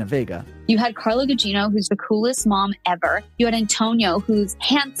 Alexa Penavega. You had Carla Gugino, who's the coolest mom ever. You had Antonio, who's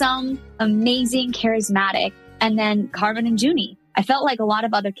handsome, amazing, charismatic. And then Carmen and Junie. I felt like a lot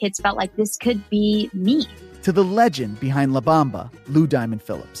of other kids felt like this could be me. To the legend behind La Bamba, Lou Diamond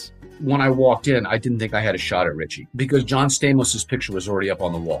Phillips. When I walked in, I didn't think I had a shot at Richie because John Stamos' picture was already up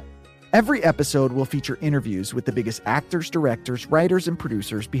on the wall. Every episode will feature interviews with the biggest actors, directors, writers, and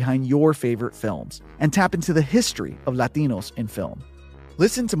producers behind your favorite films and tap into the history of Latinos in film.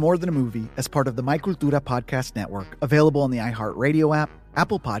 Listen to More Than a Movie as part of the My Cultura podcast network, available on the iHeartRadio app,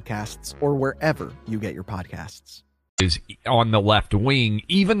 Apple Podcasts, or wherever you get your podcasts. Is on the left wing,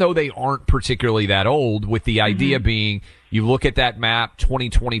 even though they aren't particularly that old, with the idea being you look at that map,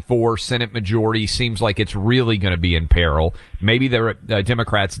 2024 Senate majority seems like it's really going to be in peril. Maybe the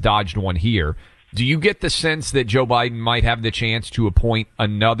Democrats dodged one here. Do you get the sense that Joe Biden might have the chance to appoint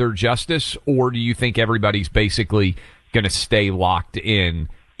another justice, or do you think everybody's basically going to stay locked in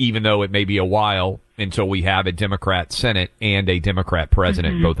even though it may be a while until we have a Democrat Senate and a Democrat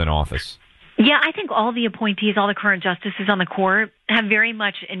president both in office. Yeah, I think all the appointees, all the current justices on the court have very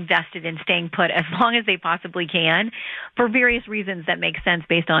much invested in staying put as long as they possibly can for various reasons that make sense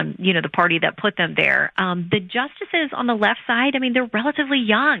based on, the party that put them there. The justices on the left side, they're relatively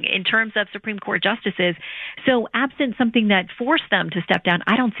young in terms of Supreme Court justices. So absent something that forced them to step down,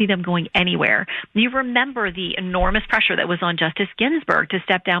 I don't see them going anywhere. You remember the enormous pressure that was on Justice Ginsburg to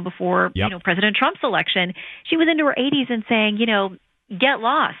step down before, President Trump's election. She was into her 80s and saying, get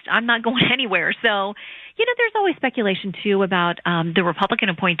lost. I'm not going anywhere. So, there's always speculation, too, about the Republican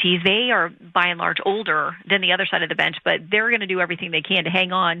appointees. They are, by and large, older than the other side of the bench, but they're going to do everything they can to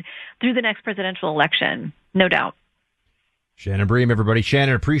hang on through the next presidential election, no doubt. Shannon Bream, everybody.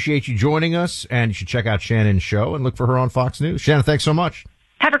 Shannon, appreciate you joining us, and you should check out Shannon's show and look for her on Fox News. Shannon, thanks so much.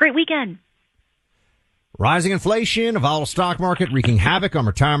 Have a great weekend. Rising inflation, a volatile stock market wreaking havoc on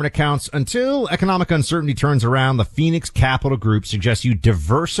retirement accounts. Until economic uncertainty turns around, the Phoenix Capital Group suggests you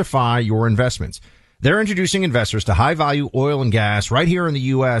diversify your investments. They're introducing investors to high-value oil and gas right here in the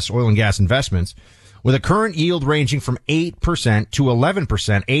U.S., oil and gas investments, with a current yield ranging from 8% to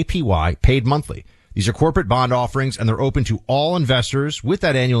 11% APY paid monthly. These are corporate bond offerings, and they're open to all investors with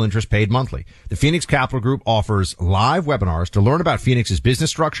that annual interest paid monthly. The Phoenix Capital Group offers live webinars to learn about Phoenix's business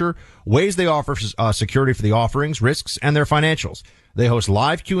structure, ways they offer security for the offerings, risks, and their financials. They host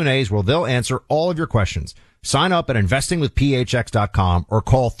live Q&As where they'll answer all of your questions. Sign up at investingwithphx.com or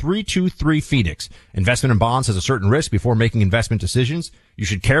call 323-PHOENIX. Investment in bonds has a certain risk. Before making investment decisions, you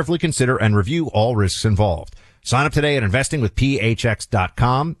should carefully consider and review all risks involved. Sign up today at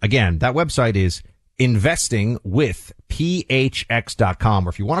investingwithphx.com. Again, that website is investingwithphx.com. Or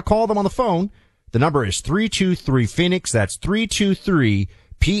if you want to call them on the phone, the number is 323-PHOENIX. That's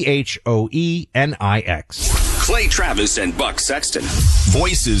 323-PHOENIX. Clay Travis and Buck Sexton,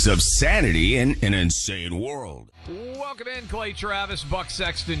 voices of sanity in an insane world. Welcome in, Clay Travis, Buck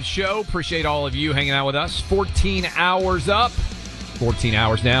Sexton Show. Appreciate all of you hanging out with us. 14 hours up, 14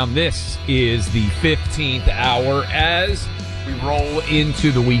 hours down. This is the 15th hour as we roll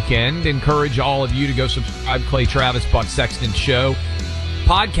into the weekend. Encourage all of you to go subscribe. Clay Travis, Buck Sexton Show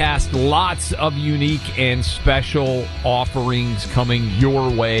podcast. Lots of unique and special offerings coming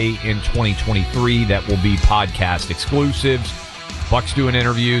your way in 2023 that will be podcast exclusives. Buck's doing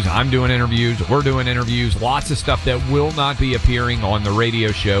interviews. I'm doing interviews. We're doing interviews. Lots of stuff that will not be appearing on the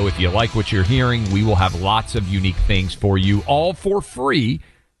radio show. If you like what you're hearing, we will have lots of unique things for you, all for free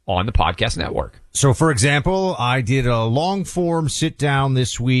on the podcast network. So, for example, I did a long form sit down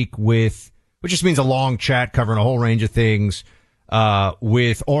this week with, which just means a long chat covering a whole range of things,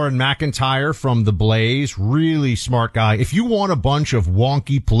 with Orrin McIntyre from The Blaze. Really smart guy. If you want a bunch of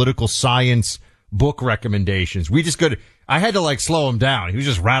wonky political science book recommendations, I had to slow him down. He was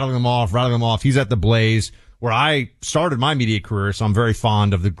just rattling them off. He's at The Blaze, where I started my media career, so I'm very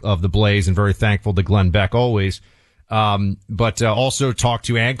fond of the Blaze and very thankful to Glenn Beck always. But also talked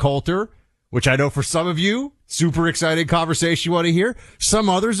to Ann Coulter, which I know for some of you, super exciting conversation you want to hear. Some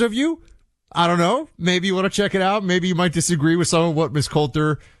others of you, I don't know, maybe you want to check it out. Maybe you might disagree with some of what Ms.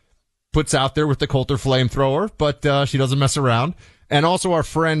 Coulter puts out there with the Coulter flamethrower, but she doesn't mess around. And also our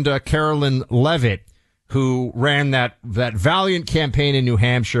friend Carolyn Levitt, who ran that valiant campaign in New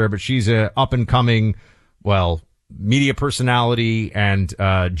Hampshire, but she's a up-and-coming, media personality and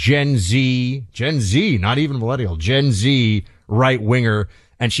Gen Z, not even millennial, Gen Z right-winger.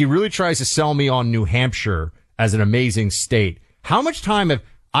 And she really tries to sell me on New Hampshire as an amazing state. How much time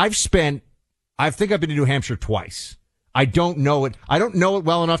I've spent? I think I've been to New Hampshire twice. I don't know it. I don't know it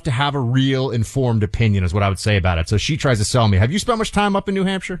well enough to have a real informed opinion is what I would say about it. So she tries to sell me. Have you spent much time up in New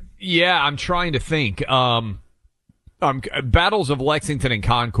Hampshire? Yeah, I'm trying to think. Battles of Lexington and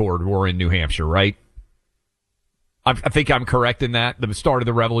Concord were in New Hampshire, right? I think I'm correct in that. The start of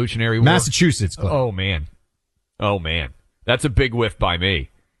the Revolutionary War. Massachusetts. Oh, man. That's a big whiff by me.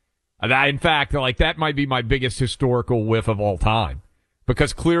 In fact, that might be my biggest historical whiff of all time.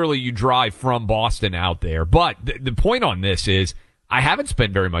 Because clearly you drive from Boston out there. But the point on this is I haven't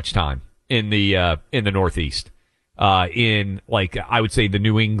spent very much time in the Northeast, I would say the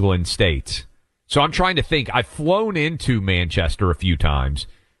New England states. So I'm trying to think. I've flown into Manchester a few times,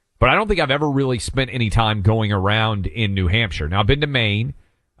 but I don't think I've ever really spent any time going around in New Hampshire. Now I've been to Maine,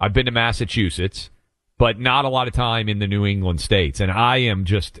 I've been to Massachusetts, but not a lot of time in the New England states. And I am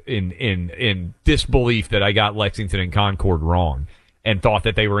just in disbelief that I got Lexington and Concord wrong and thought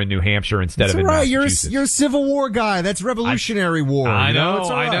that they were in New Hampshire instead of in Massachusetts. You're a Civil War guy. That's Revolutionary War. I know.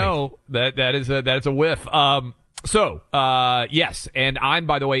 Right. I know. That is a whiff. Yes. And I'm,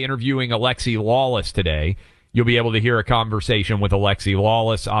 by the way, interviewing Alexi Lawless today. You'll be able to hear a conversation with Alexi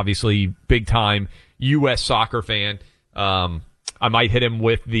Lawless, obviously big-time U.S. soccer fan. I might hit him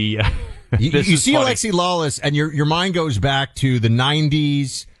with the... you see funny. Alexi Lawless, and your mind goes back to the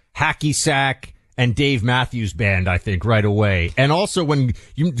 90s, Hacky Sack, and Dave Matthews Band, I think, right away. And also when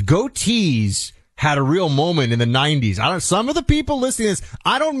goatees had a real moment in the 90s. Some of the people listening to this,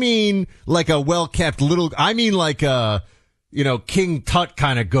 I don't mean like a well-kept little... I mean like a, King Tut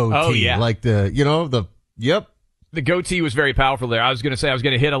kind of goatee. Oh, yeah. Like Yep. The goatee was very powerful there. I was going to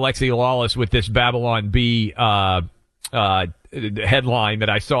hit Alexi Lawless with this Babylon Bee headline that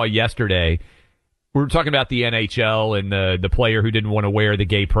I saw yesterday. We were talking about the NHL and the player who didn't want to wear the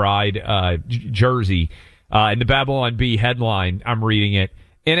gay pride jersey. And the Babylon Bee headline, I'm reading it.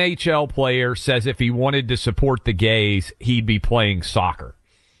 NHL player says if he wanted to support the gays, he'd be playing soccer.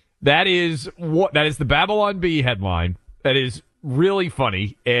 That is the Babylon Bee headline. That is really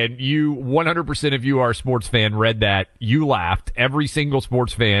funny. And 100% of you are a sports fan, read that. You laughed. Every single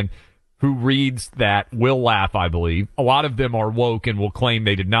sports fan who reads that will laugh, I believe. A lot of them are woke and will claim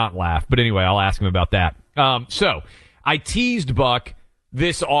they did not laugh. But anyway, I'll ask him about that. So I teased Buck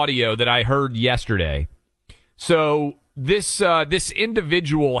this audio that I heard yesterday. So this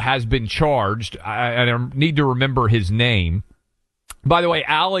individual has been charged. I need to remember his name. By the way,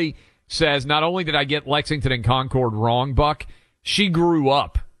 Allie says, not only did I get Lexington and Concord wrong, Buck, she grew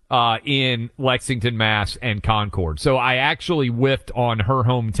up in Lexington, Mass. and Concord. So I actually whiffed on her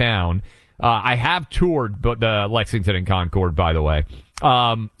hometown. I have toured the Lexington and Concord, by the way.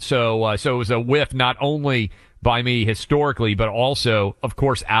 So it was a whiff not only by me historically, but also, of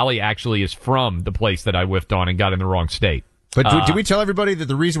course, Allie actually is from the place that I whiffed on and got in the wrong state. But did we tell everybody that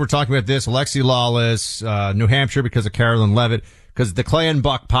the reason we're talking about this, Alexi Lawless, New Hampshire because of Carolyn Levitt, because the Clay and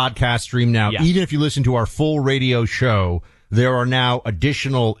Buck podcast stream now, even if you listen to our full radio show, there are now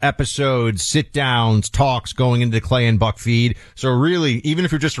additional episodes, sit-downs, talks going into the Clay and Buck feed. So really, even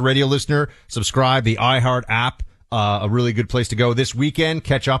if you're just a radio listener, subscribe. The iHeart app, a really good place to go this weekend.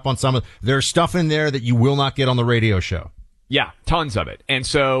 Catch up on some of... There's stuff in there that you will not get on the radio show. Yeah, tons of it. And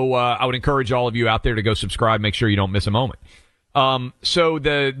so I would encourage all of you out there to go subscribe. Make sure you don't miss a moment. So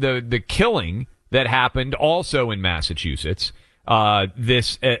the killing that happened also in Massachusetts,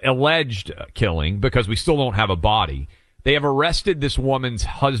 this alleged killing, because we still don't have a body, they have arrested this woman's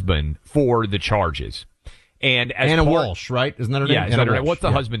husband for the charges. And as Anna Walsh, right? Isn't that her name? Yeah, Anna Walsh. What's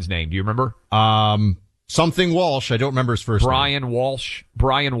the husband's name? Do you remember? Something Walsh. I don't remember his first name. Brian Walsh.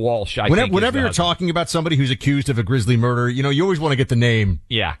 Brian Walsh. Whenever you're talking about somebody who's accused of a grisly murder, you always want to get the name.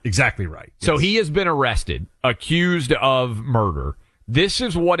 Yeah, exactly right. So he has been arrested, accused of murder. This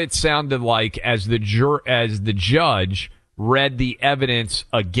is what it sounded like as the judge read the evidence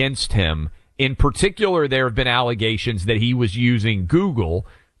against him. In particular, there have been allegations that he was using Google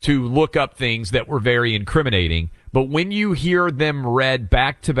to look up things that were very incriminating. But when you hear them read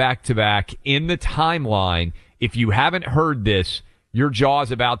back to back to back in the timeline, if you haven't heard this, your jaw's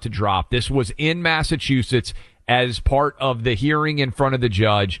about to drop. This was in Massachusetts as part of the hearing in front of the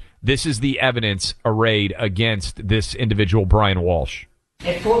judge. This is the evidence arrayed against this individual, Brian Walsh.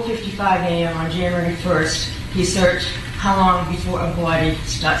 At 4:55 a.m. on January 1st, he searched how long before a body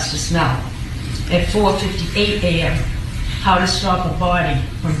starts to smell. At 4:58 a.m., how to stop a body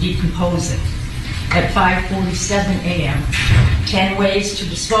from decomposing. At 5:47 a.m., 10 ways to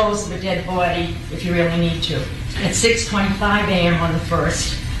dispose of a dead body if you really need to. At 6:25 a.m. on the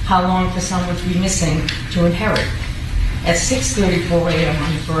 1st, how long for someone to be missing to inherit. At 6:34 a.m.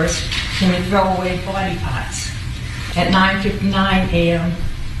 on the 1st, can you throw away body parts? At 9:59 a.m.,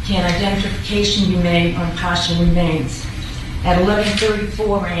 can identification be made on partial remains? At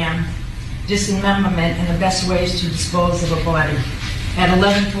 11:34 a.m., dismemberment and the best ways to dispose of a body. At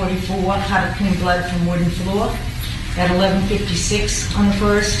 11:44, how to clean blood from wooden floor. At 11:56 on the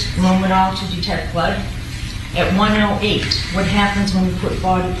 1st, luminol to detect blood. At 1:08, what happens when you put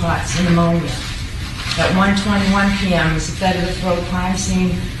body parts in ammonia? At 1:21 p.m., is it better to throw crime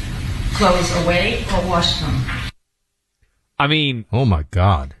scene clothes away or wash them? I mean... Oh, my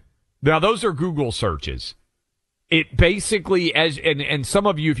God. Now, those are Google searches. It basically, and some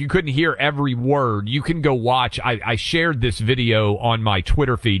of you, if you couldn't hear every word, you can go watch. I shared this video on my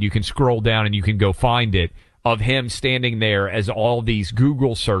Twitter feed. You can scroll down and you can go find it, of him standing there as all these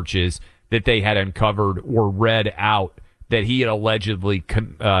Google searches that they had uncovered were read out that he had allegedly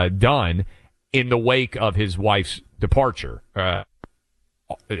done in the wake of his wife's departure.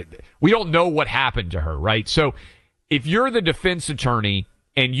 We don't know what happened to her, right? So if you're the defense attorney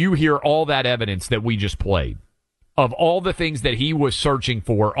and you hear all that evidence that we just played, of all the things that he was searching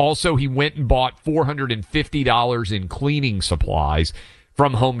for, also he went and bought $450 in cleaning supplies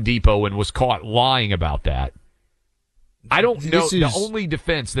from Home Depot and was caught lying about that. I don't know. This is- The only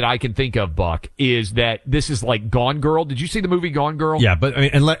defense that I can think of, Buck, is that this is like Gone Girl. Did you see the movie Gone Girl? Yeah, but I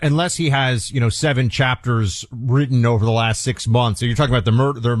mean, unless he has, 7 chapters written over the last 6 months. So you're talking about the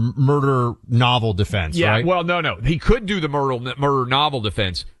murder novel defense, Yeah, right? well, no. He could do the murder novel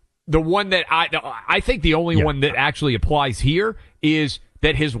defense. The one that I think the only one that actually applies here is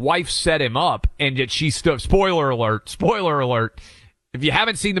that his wife set him up and that she spoiler alert. If you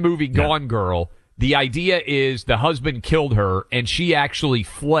haven't seen the movie Gone Girl, the idea is the husband killed her and she actually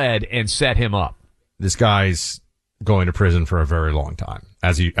fled and set him up. This guy's going to prison for a very long time,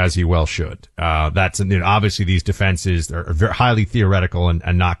 as he well should. That's, obviously these defenses are very highly theoretical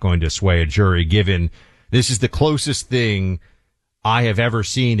and not going to sway a jury, given this is the closest thing I have ever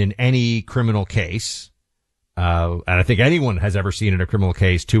seen in any criminal case. And I think anyone has ever seen in a criminal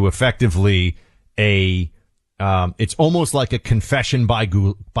case to effectively it's almost like a confession by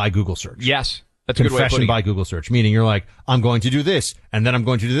Google search. Yes. That's a good way of Confession putting by it. Google search, meaning you're like, I'm going to do this, and then I'm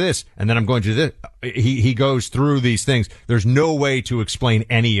going to do this, and then I'm going to do this. He goes through these things. There's no way to explain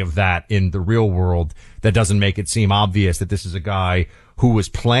any of that in the real world that doesn't make it seem obvious that this is a guy who was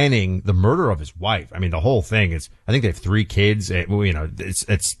planning the murder of his wife. I mean, the whole thing is, I think they have 3 kids. It's the whole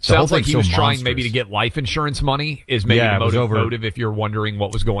Sounds like thing's he so was trying monstrous. maybe to get life insurance money is maybe Yeah, it was the over- motive if you're wondering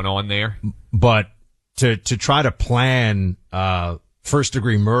what was going on there. But to try to plan, first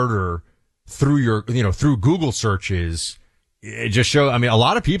degree murder through through Google searches, it just shows, I mean, a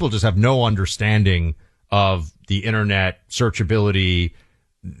lot of people just have no understanding of the internet searchability,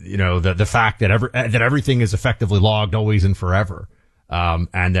 the fact that everything is effectively logged always and forever.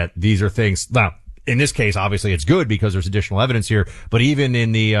 And that these are things, now, in this case, obviously it's good because there's additional evidence here, but even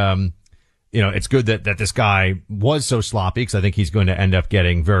in the, it's good that this guy was so sloppy because I think he's going to end up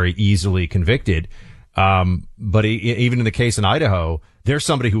getting very easily convicted. But even in the case in Idaho, there's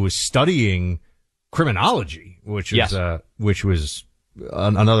somebody who was studying criminology, which was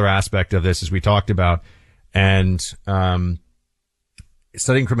another aspect of this, as we talked about, and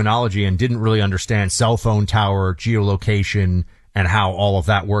studying criminology and didn't really understand cell phone tower geolocation and how all of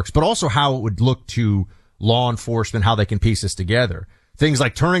that works, but also how it would look to law enforcement, how they can piece this together. Things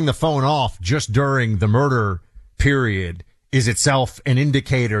like turning the phone off just during the murder period is itself an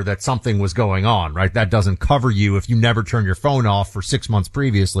indicator that something was going on, right? That doesn't cover you if you never turn your phone off for 6 months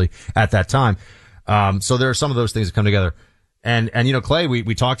previously at that time. So there are some of those things that come together. And Clay,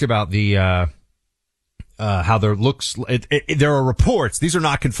 we talked about the, how there are reports. These are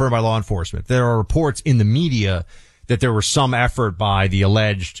not confirmed by law enforcement. There are reports in the media that there was some effort by the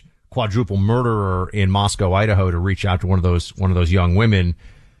alleged quadruple murderer in Moscow, Idaho, to reach out to one of those young women.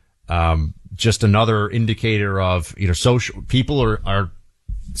 Just another indicator of,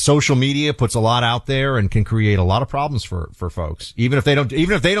 social media puts a lot out there and can create a lot of problems for folks. Even if they don't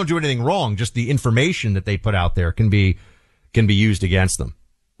do anything wrong, just the information that they put out there can be used against them.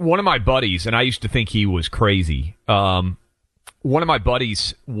 One of my buddies, and I used to think he was crazy. One of my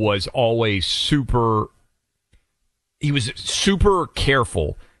buddies was always super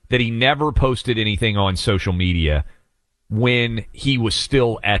careful that he never posted anything on social media when he was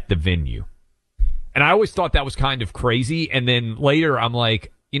still at the venue. And I always thought that was kind of crazy. And then later I'm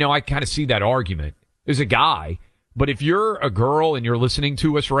like, I kind of see that argument. There's a guy, but if you're a girl and you're listening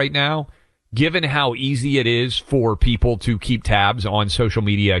to us right now, given how easy it is for people to keep tabs on social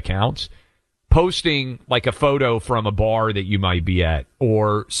media accounts, posting like a photo from a bar that you might be at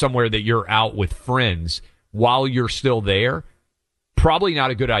or somewhere that you're out with friends while you're still there, probably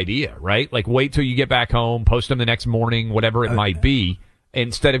not a good idea, right? Like wait till you get back home, post them the next morning, whatever it might be,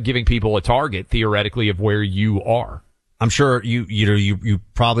 instead of giving people a target theoretically of where you are. I'm sure you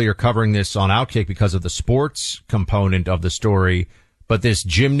probably are covering this on Outkick because of the sports component of the story, but this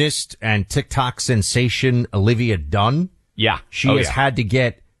gymnast and TikTok sensation Olivia Dunn, she has had to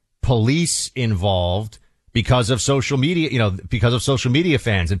get police involved because of social media, because of social media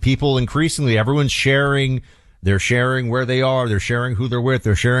fans and people increasingly, everyone's sharing. They're sharing where they are. They're sharing who they're with.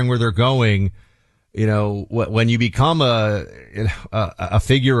 They're sharing where they're going. When you become a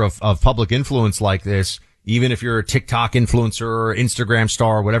figure of public influence like this, even if you're a TikTok influencer or Instagram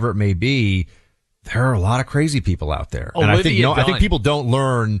star or whatever it may be, there are a lot of crazy people out there. And I think people don't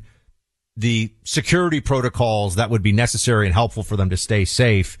learn the security protocols that would be necessary and helpful for them to stay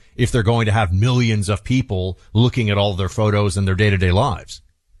safe if they're going to have millions of people looking at all of their photos and their day-to-day lives.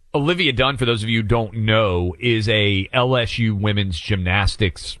 Olivia Dunn, for those of you who don't know, is a LSU women's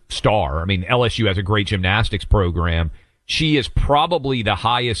gymnastics star. I mean, LSU has a great gymnastics program. She is probably the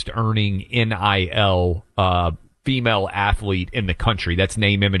highest earning NIL female athlete in the country. That's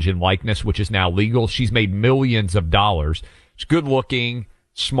name, image, and likeness, which is now legal. She's made millions of dollars. She's good looking,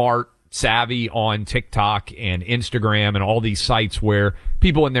 smart, savvy on TikTok and Instagram and all these sites where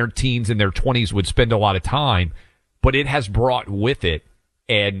people in their teens and their 20s would spend a lot of time, but it has brought with it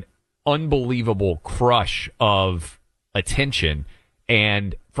an unbelievable crush of attention.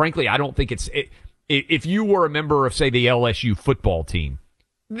 And frankly, I don't think if you were a member of, say, the LSU football team,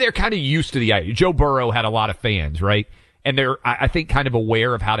 they're kind of used to the idea. Joe Burrow had a lot of fans, right? And they're, I think, kind of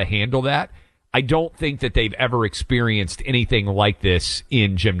aware of how to handle that. I don't think that they've ever experienced anything like this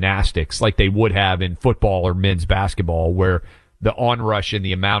in gymnastics like they would have in football or men's basketball, where the onrush and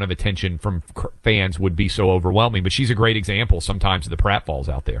the amount of attention from fans would be so overwhelming. But she's a great example sometimes of the pratfalls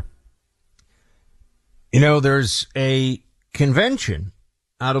out there. You know, there's a convention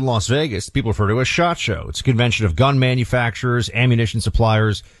out in Las Vegas people refer to as SHOT Show. It's a convention of gun manufacturers, ammunition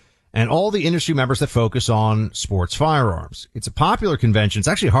suppliers, and all the industry members that focus on sports firearms. It's a popular convention. It's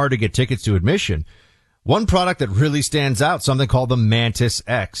actually hard to get tickets to admission. One product that really stands out, something called the Mantis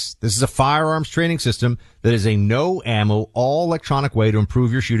X. This is a firearms training system that is a no ammo, all electronic way to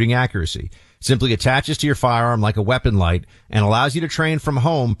improve your shooting accuracy. Simply attaches to your firearm like a weapon light and allows you to train from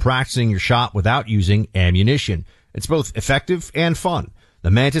home, practicing your shot without using ammunition. It's both effective and fun.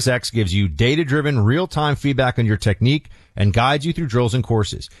 The Mantis X gives you data-driven, real-time feedback on your technique and guides you through drills and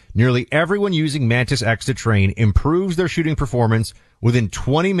courses. Nearly everyone using Mantis X to train improves their shooting performance within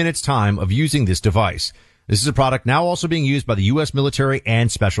 20 minutes time of using this device. This is a product now also being used by the U.S. military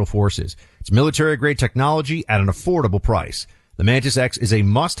and special forces. It's military-grade technology at an affordable price. The Mantis X is a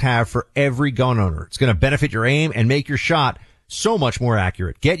must-have for every gun owner. It's going to benefit your aim and make your shot so much more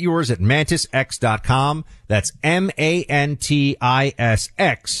accurate. Get yours at MantisX.com. That's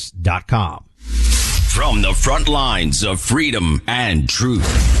MantisX.com. From the front lines of freedom and truth,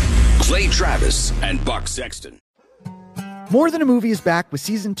 Clay Travis and Buck Sexton. More Than a Movie is back with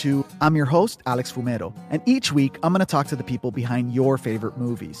Season 2. I'm your host, Alex Fumero. And each week, I'm going to talk to the people behind your favorite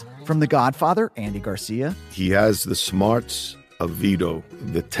movies. From The Godfather, Andy Garcia. He has the smarts of Vito,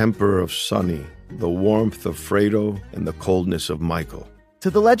 the temper of Sonny, the warmth of Fredo, and the coldness of Michael. To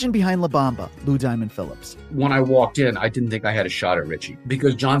the legend behind La Bamba, Lou Diamond Phillips. When I walked in, I didn't think I had a shot at Richie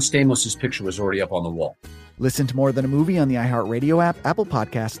because John Stamos' picture was already up on the wall. Listen to More Than a Movie on the iHeartRadio app, Apple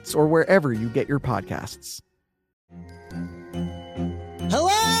Podcasts, or wherever you get your podcasts.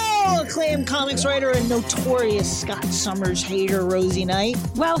 Hello, acclaimed comics writer and notorious Scott Summers hater, Rosie Knight.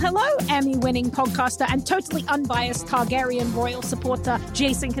 Well, hello, Emmy-winning podcaster and totally unbiased Targaryen royal supporter,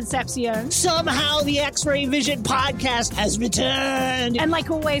 Jason Concepcion. Somehow the X-Ray Vision podcast has returned. And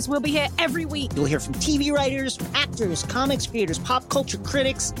like always, we'll be here every week. You'll hear from TV writers, actors, comics creators, pop culture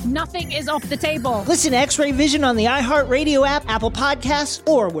critics. Nothing is off the table. Listen to X-Ray Vision on the iHeartRadio app, Apple Podcasts,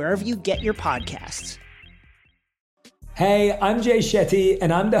 or wherever you get your podcasts. Hey, I'm Jay Shetty,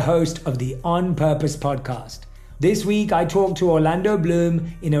 and I'm the host of the On Purpose podcast. This week, I talked to Orlando Bloom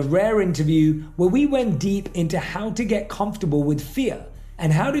in a rare interview where we went deep into how to get comfortable with fear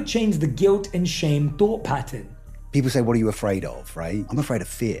and how to change the guilt and shame thought pattern. People say, what are you afraid of, right? I'm afraid of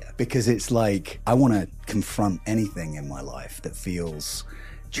fear because it's like I want to confront anything in my life that feels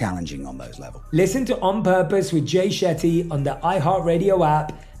challenging on those levels. Listen to On Purpose with Jay Shetty on the iHeartRadio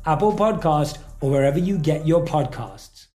app, Apple Podcast, or wherever you get your podcasts.